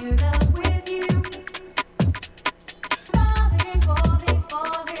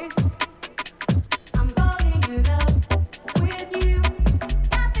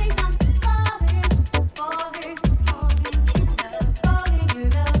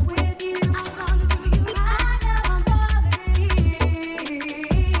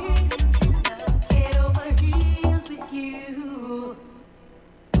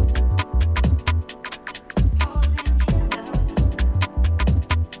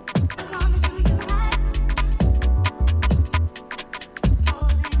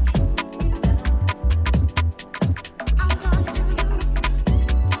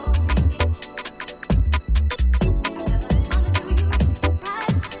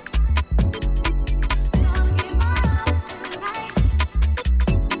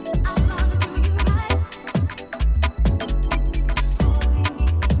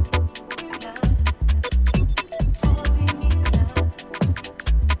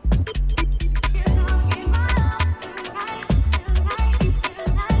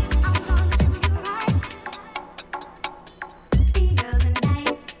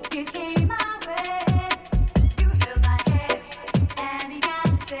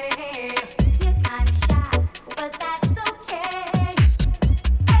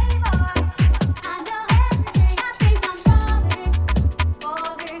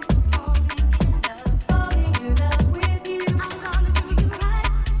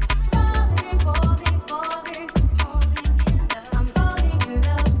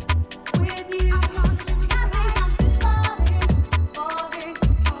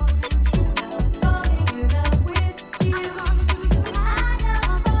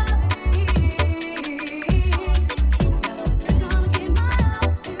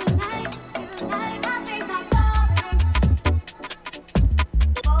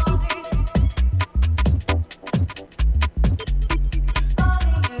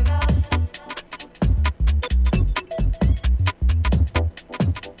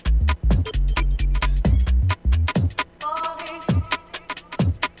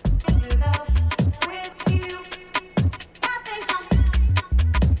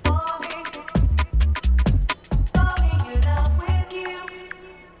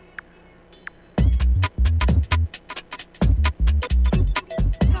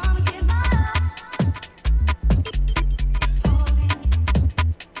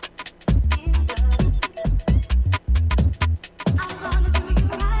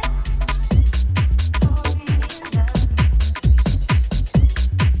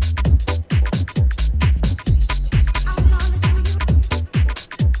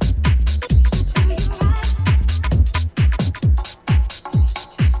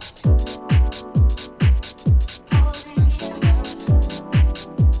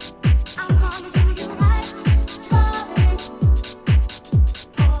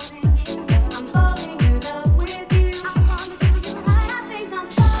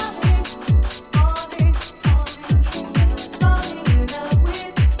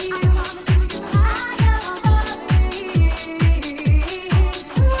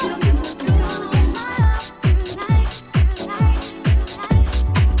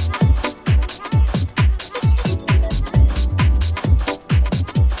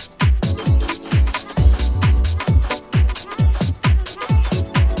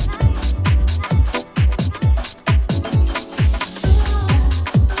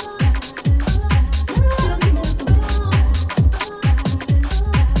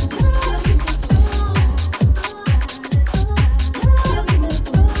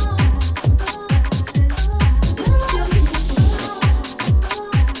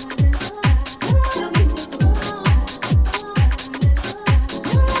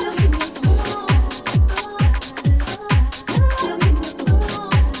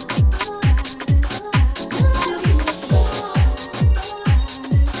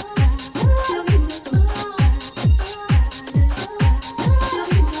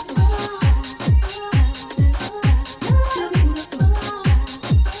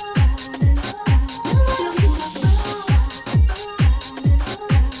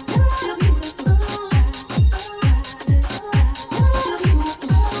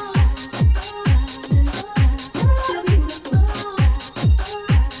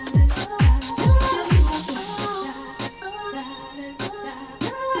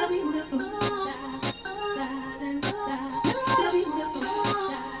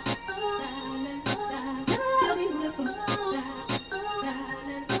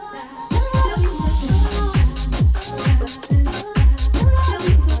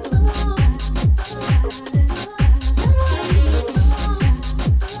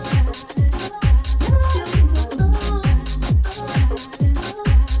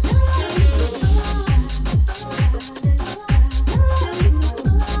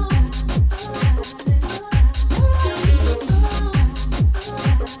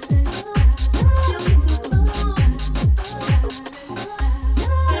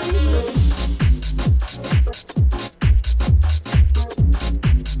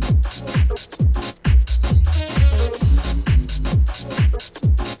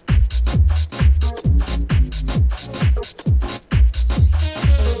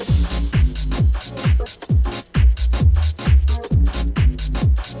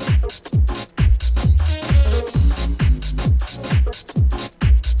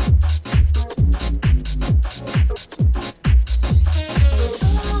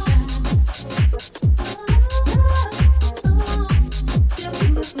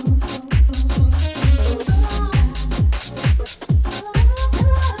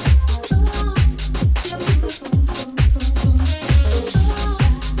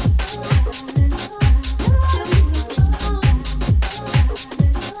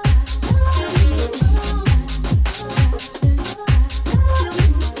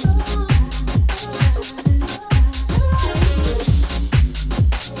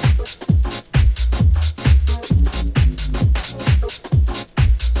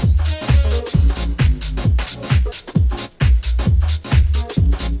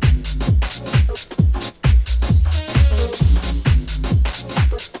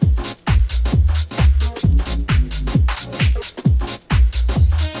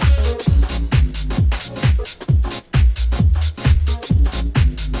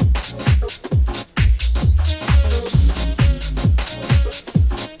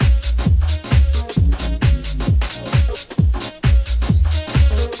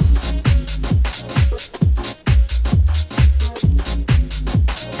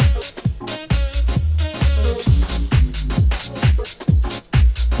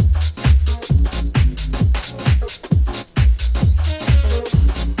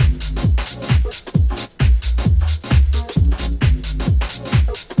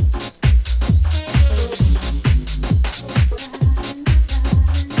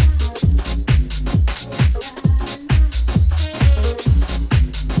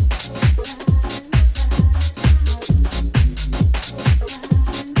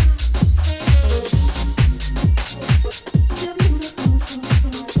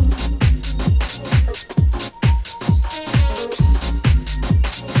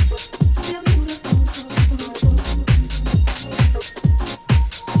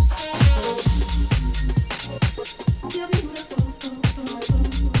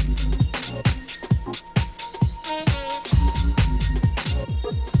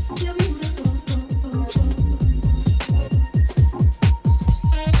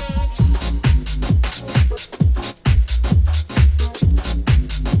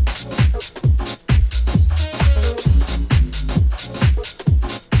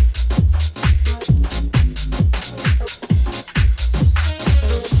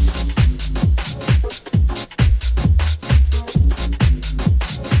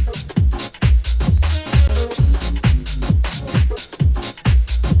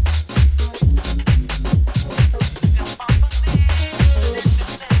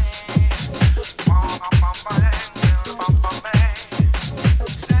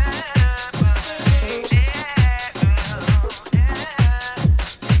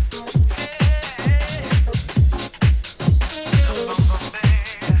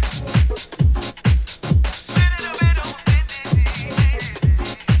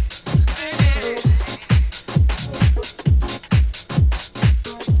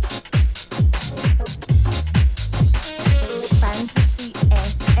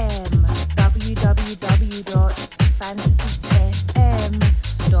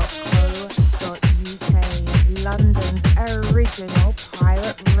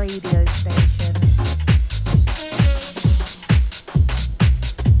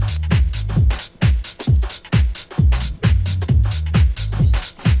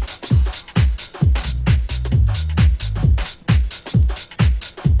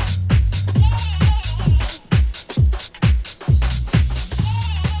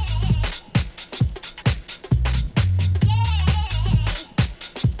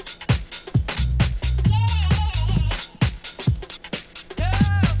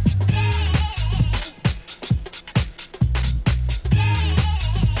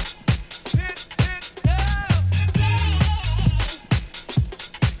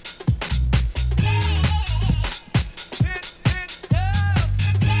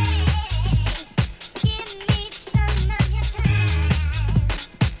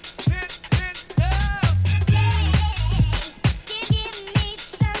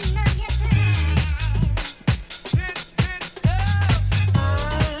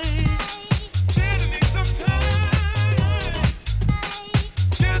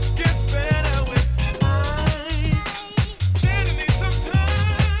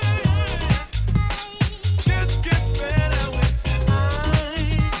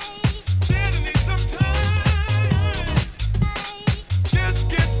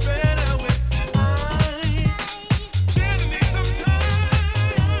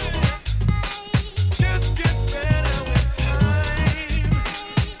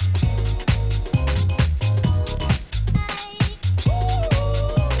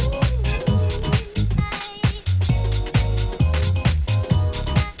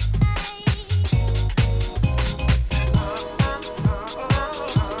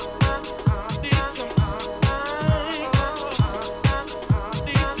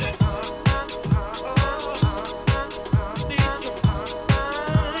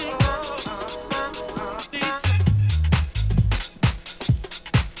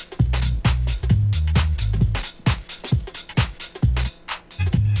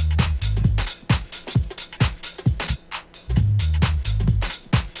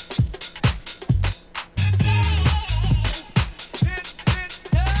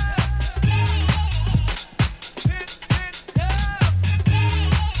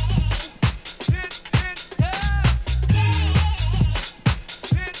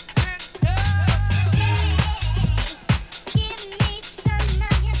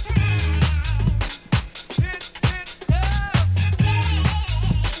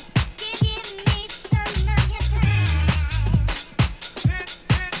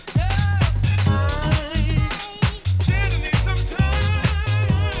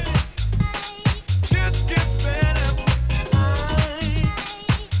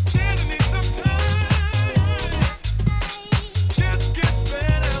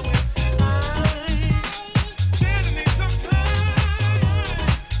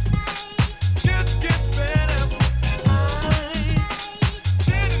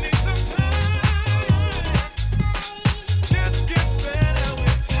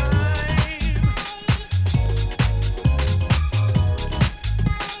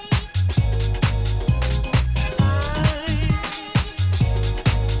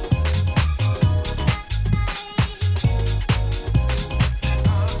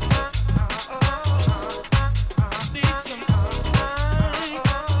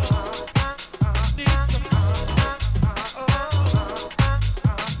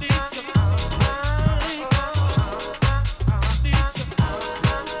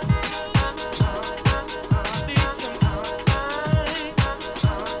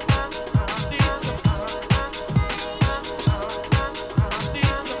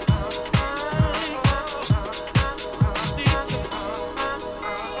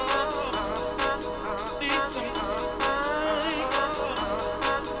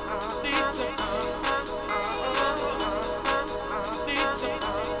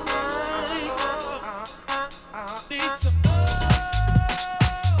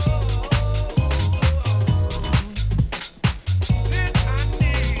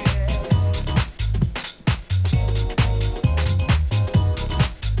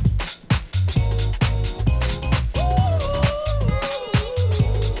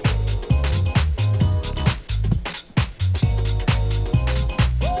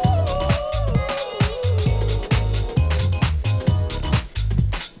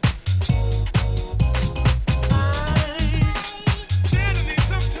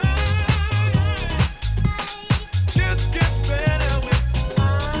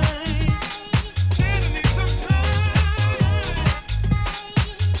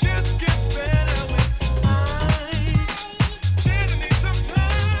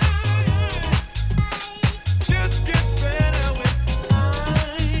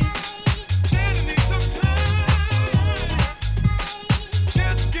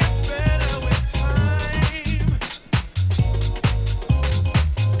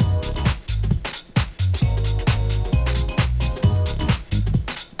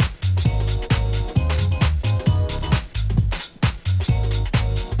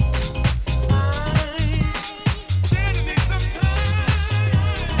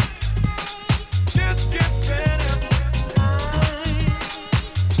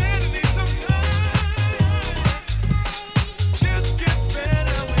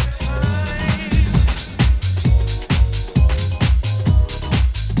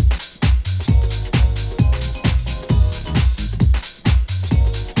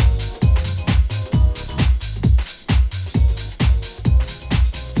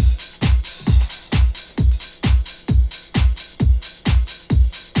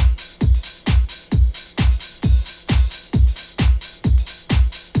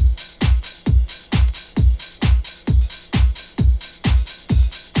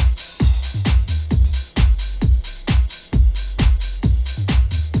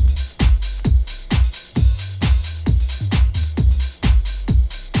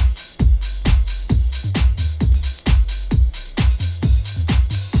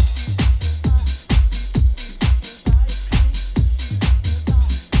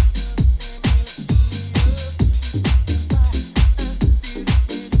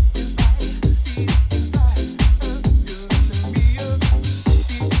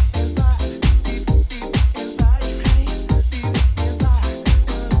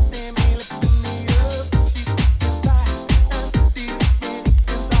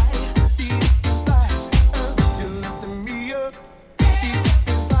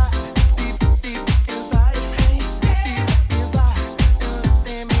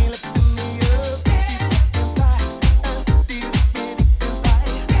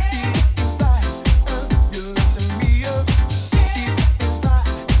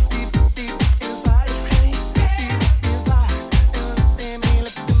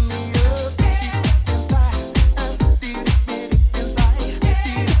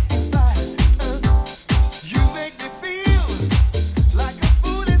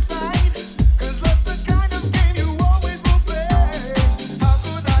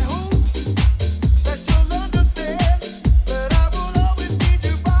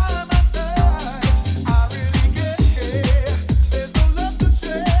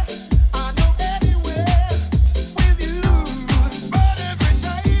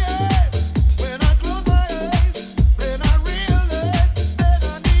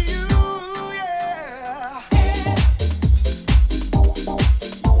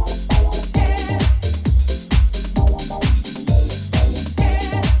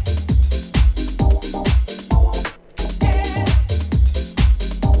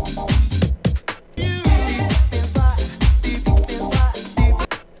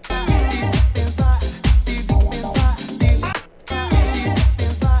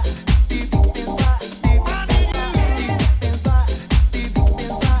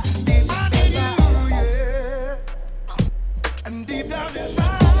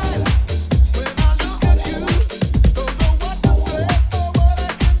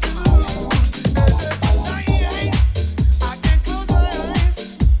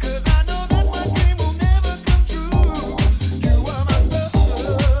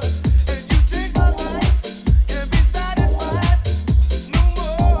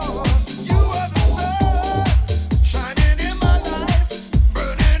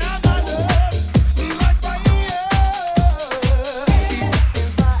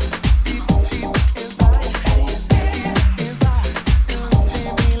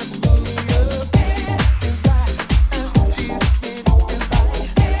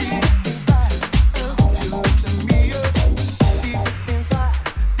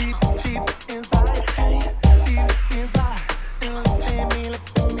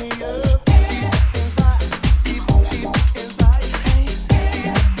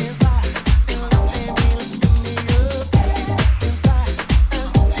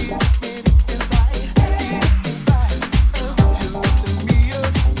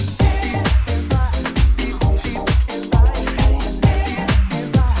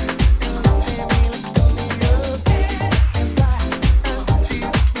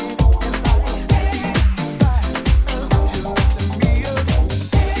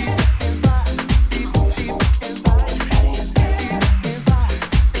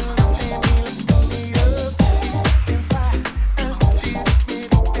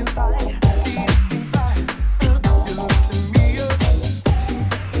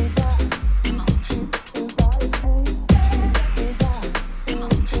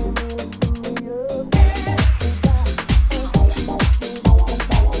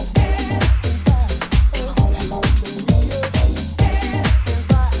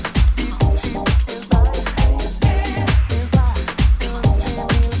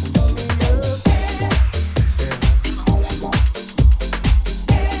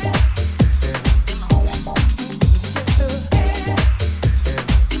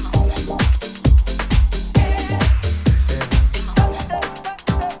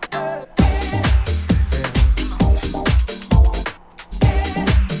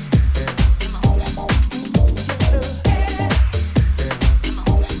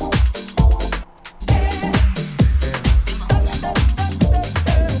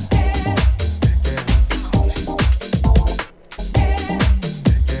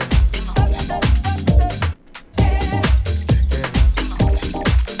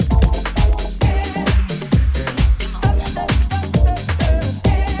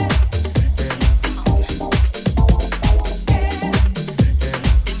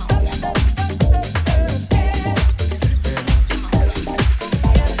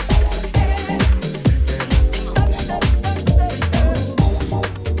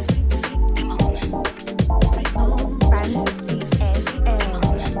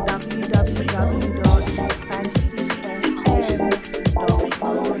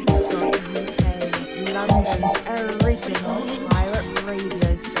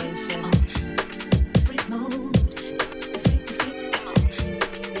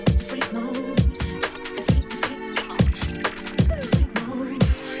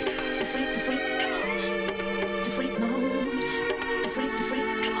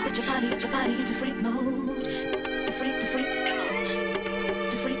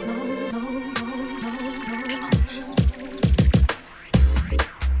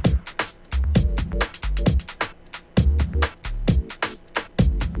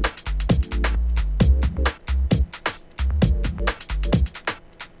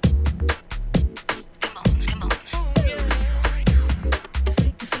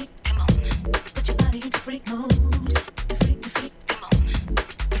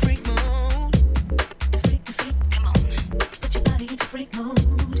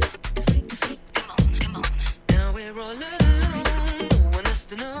 Now we're all alone, no one has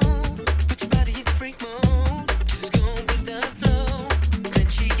to know. Put your body into freak mode, just go with the flow. Then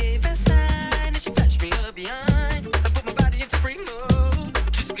she gave a sign and she flashed me up behind. I put my body into freak mode,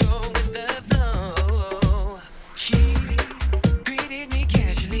 just go with the flow. She greeted me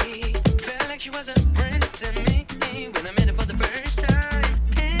casually, felt like she was a friend to me when I met her for the first time.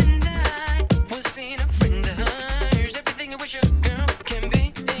 And I was seeing a friend of hers, everything I wish a girl can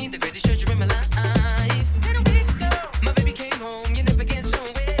be, the greatest treasure in my life. My baby came home, you never guessed so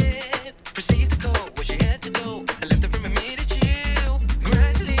it. Received the call where she had to go. I left the room and made it chill.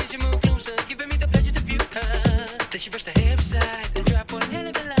 Gradually she moved closer, giving me the pleasure to view her. Then she brushed her hair aside and dropped one hell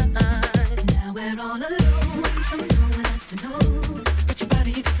of a line. Now we're all alone, so no one has to know. Put your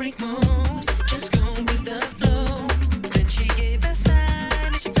body into freak mode, just go with the flow. Then she gave a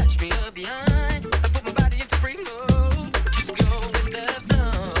sign and she flashed me up behind. I put my body into freak mode, just go with the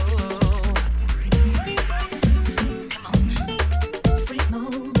flow.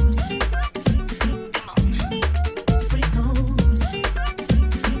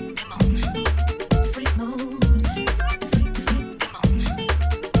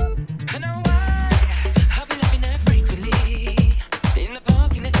 I know why I've been loving her frequently. In the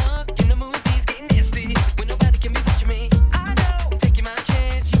park, in the dark, in the movies, getting nasty when nobody can be watching me. I know, taking my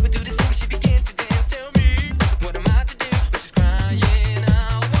chance, you would do the same. She began to dance. Tell me, what am I to do? I'm just crying. I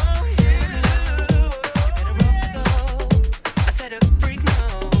want you. You better off to go. I said a freak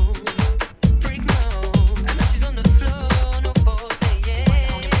mode, freak mode. I know she's on the floor, no pause, yeah.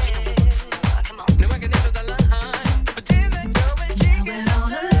 No, I can handle the line, but damn that girl when she gets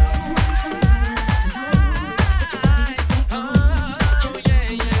outside. Oh, yeah,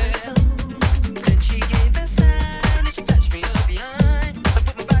 yeah. Then she gave a sign and she flashed me up behind. I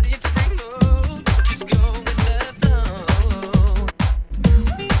put my body into freak mode, just go with the flow.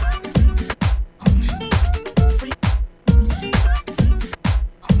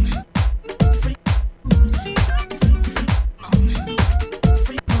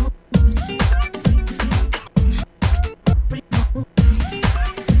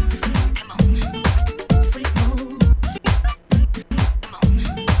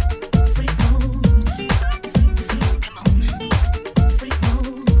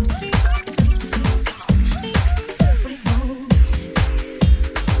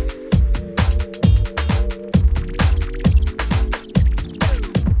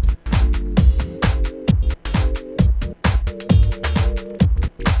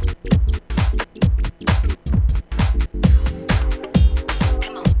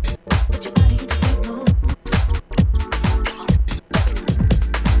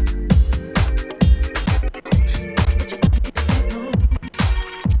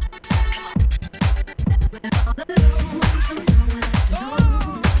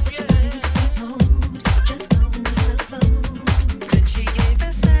 Then she gave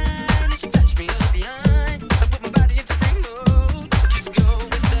a sign and she flashed me up behind. I put my body into freak mode, just go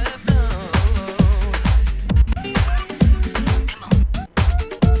with the flow.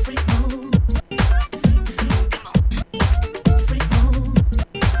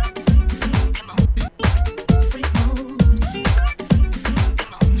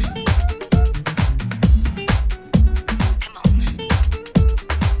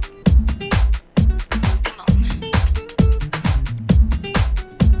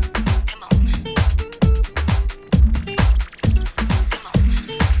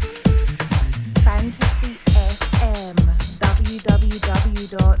 Fantasy FM,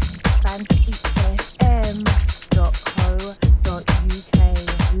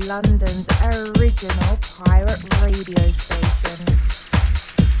 www.fantasyfm.co.uk, London's original pirate radio station.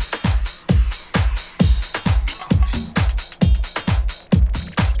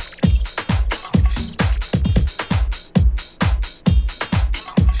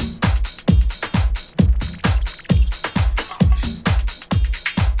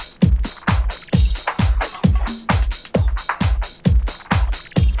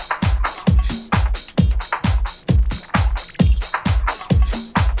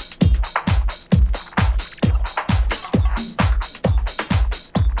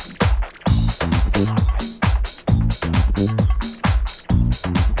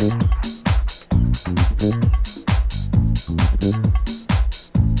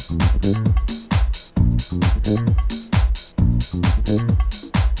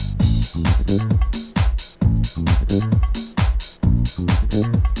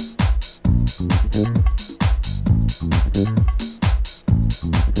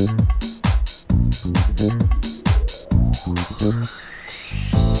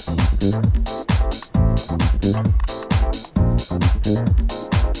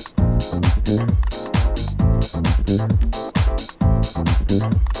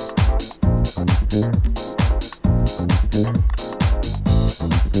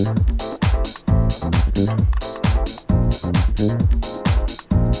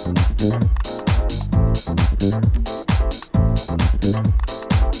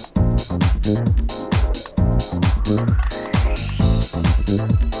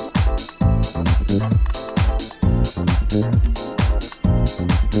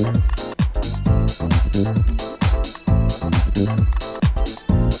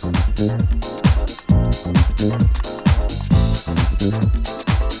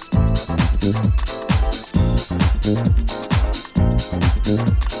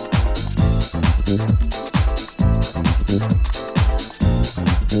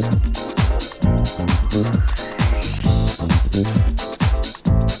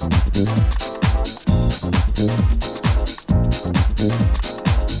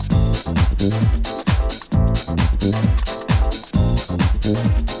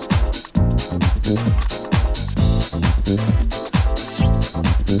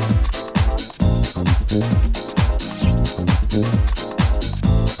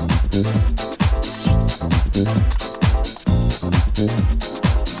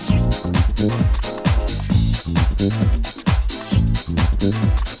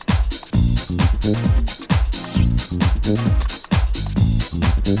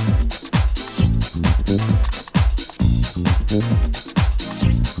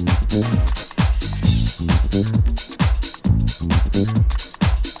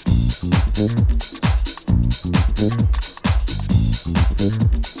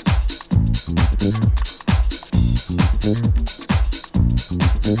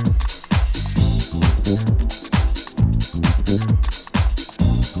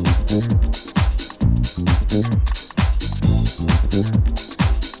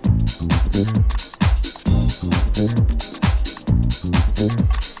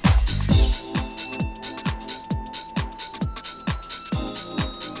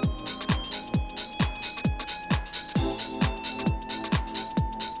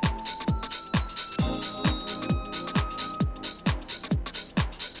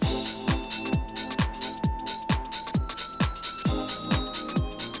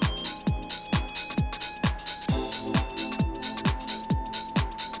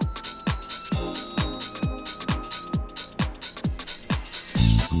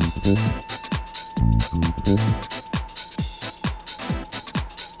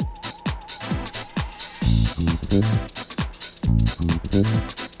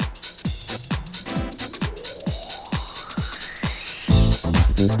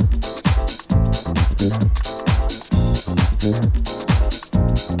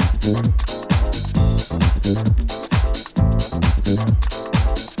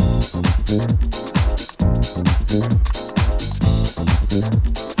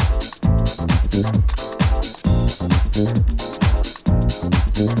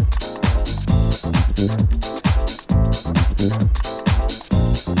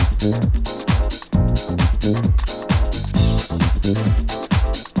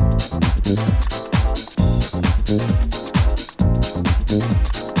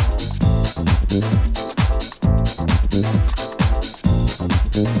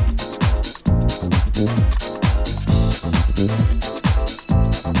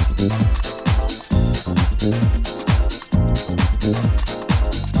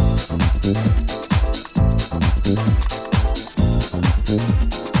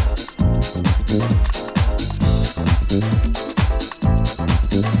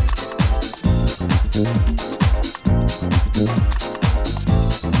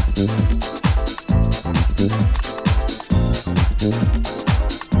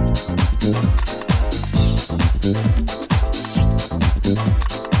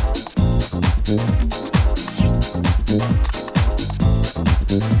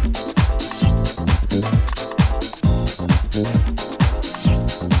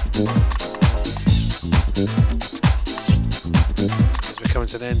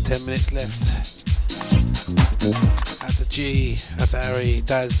 To the end, 10 minutes left. Out to G, out to Harry,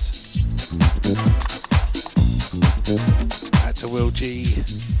 Daz, out to Will G,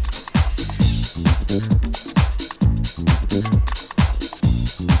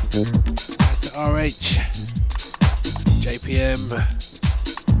 out to RH, JPM,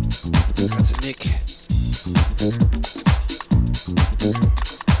 out to Nick,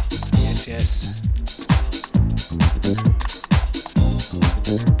 yes.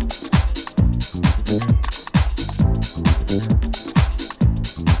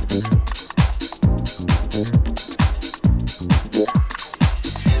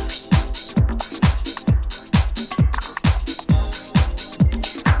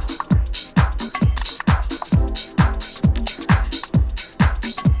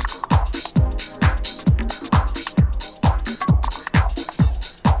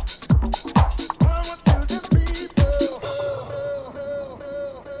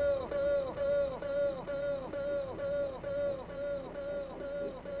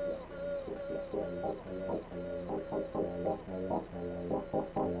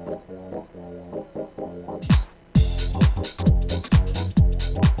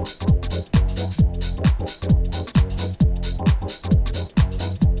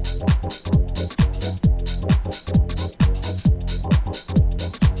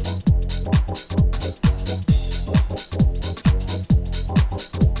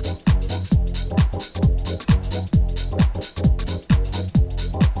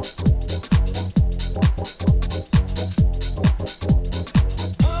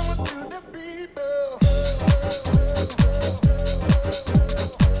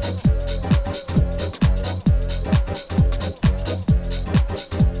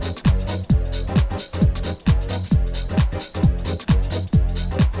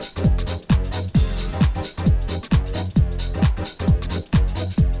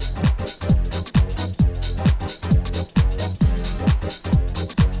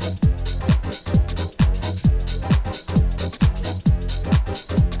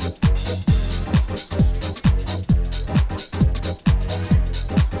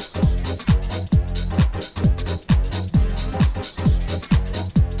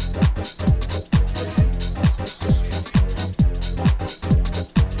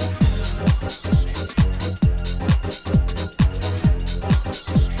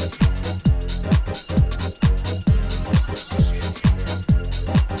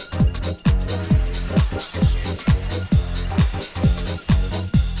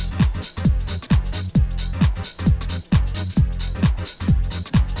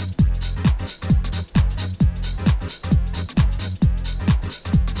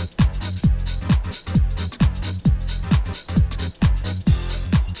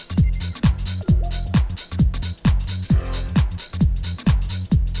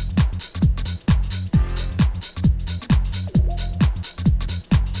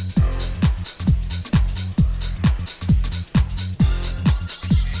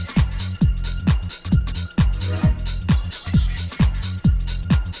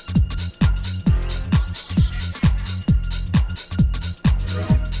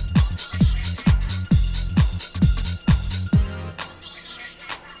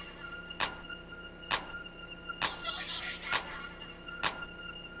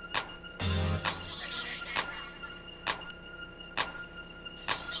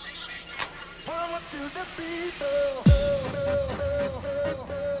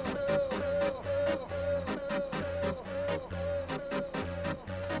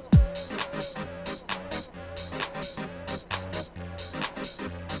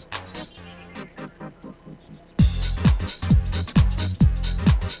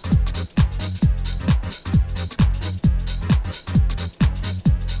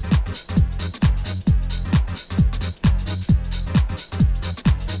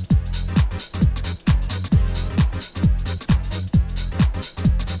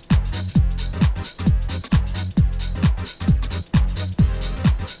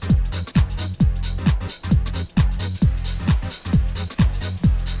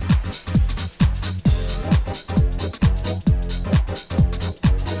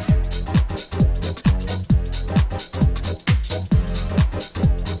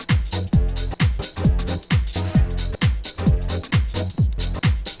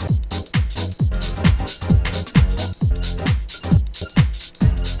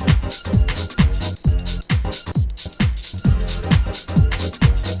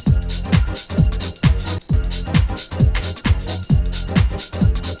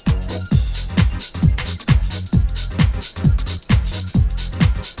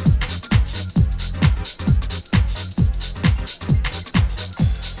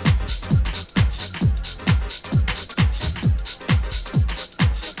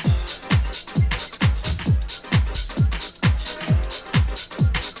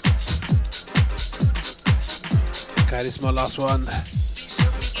 Okay, this is my last one.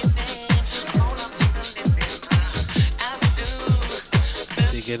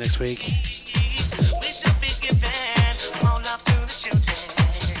 See you again next week.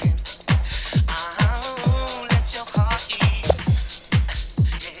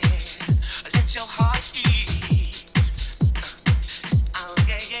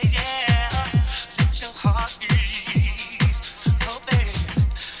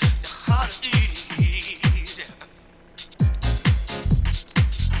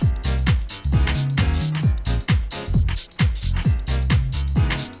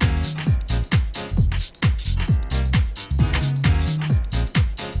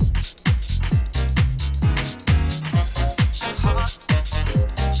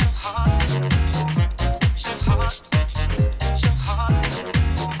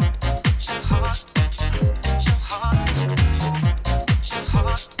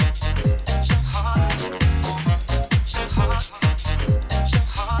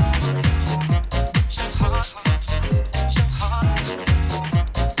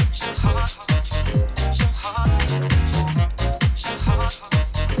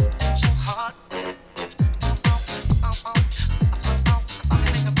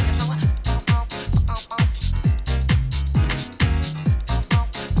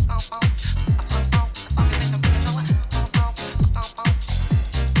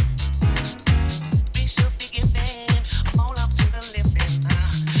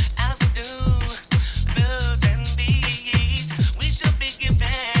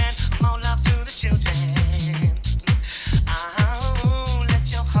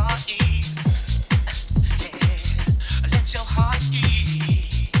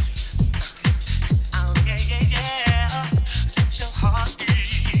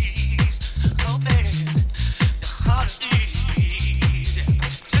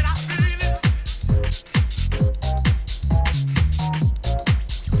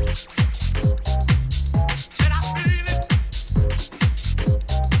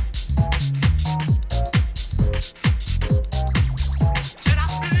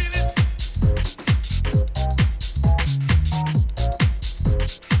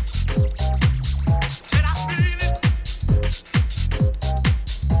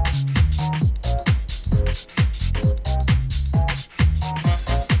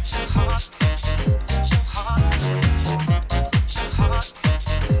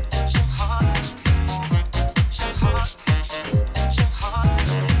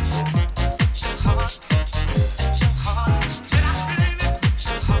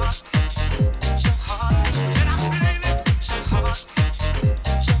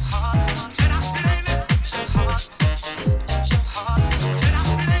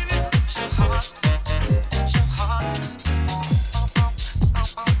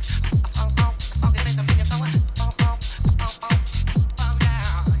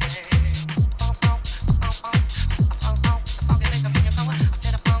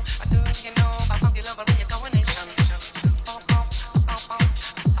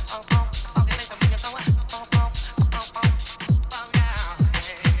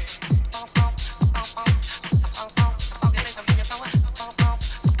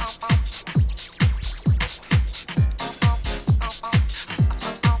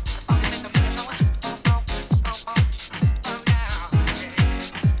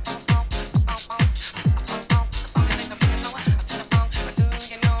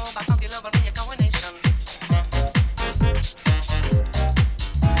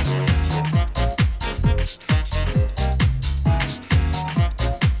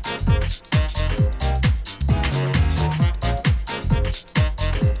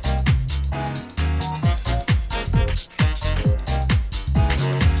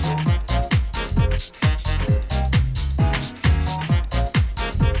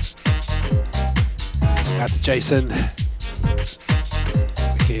 Jason.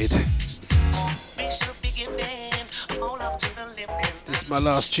 Wicked. This is my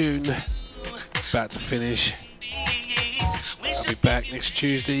last tune. About to finish. I'll be back next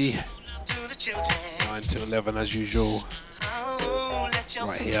Tuesday, 9 to 11 as usual.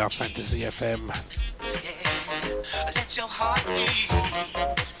 Right here, Fantasy FM.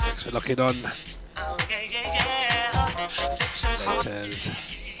 Thanks for locking on. Laters.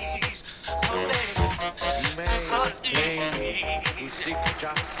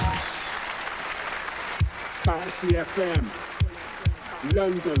 Fantasy FM,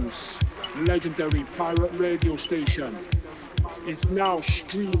 London's legendary pirate radio station, is now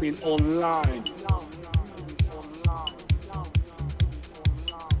streaming online,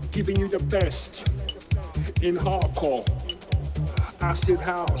 giving you the best in hardcore, acid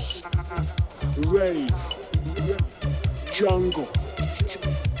house, rave, jungle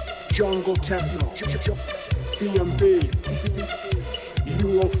techno, D&B,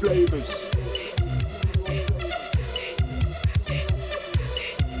 Euro flavors.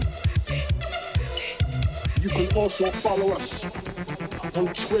 You can also follow us on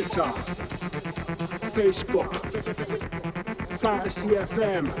Twitter, Facebook, Fantasy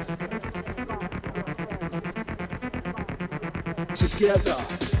FM. Together,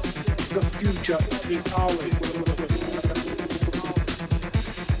 the future is ours.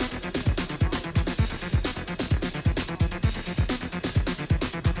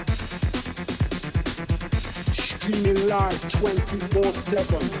 Streaming live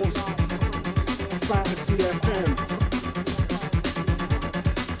 24/7. Fantasy FM.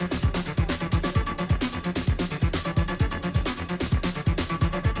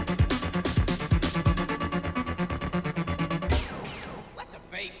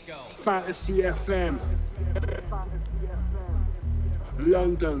 Fantasy FM.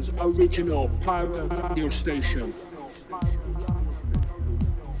 London's original pirate radio station.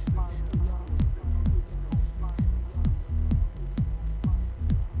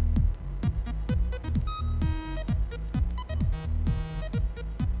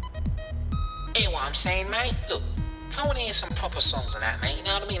 I'm saying, mate, look, I want to hear some proper songs and that, mate, you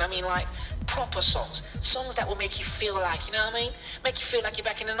know what I mean? I mean, like, proper songs that will make you feel like, you know what I mean? Make you feel like you're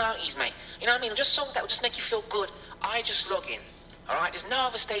back in the 90s, mate, you know what I mean? Just songs that will just make you feel good. I just log in, alright? There's no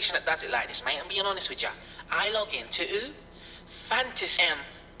other station that does it like this, mate, I'm being honest with you. I log in to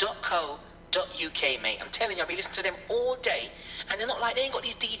fantasym.co.uk, mate. I'm telling you, I've been listening to them all day, and they're not like, they ain't got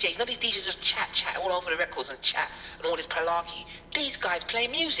these DJs. None of these DJs just chat all over the records and chat and all this palarkey. These guys play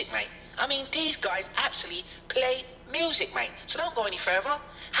music, mate. I mean, these guys absolutely play music, mate. So don't go any further.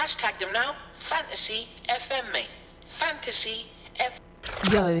 Hashtag them now. Fantasy FM, mate. Fantasy FM.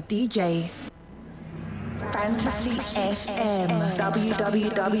 Yo, DJ. Fantasy FM.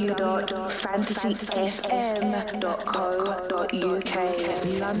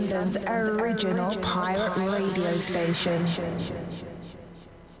 www.fantasyfm.co.uk. London's original pirate radio station.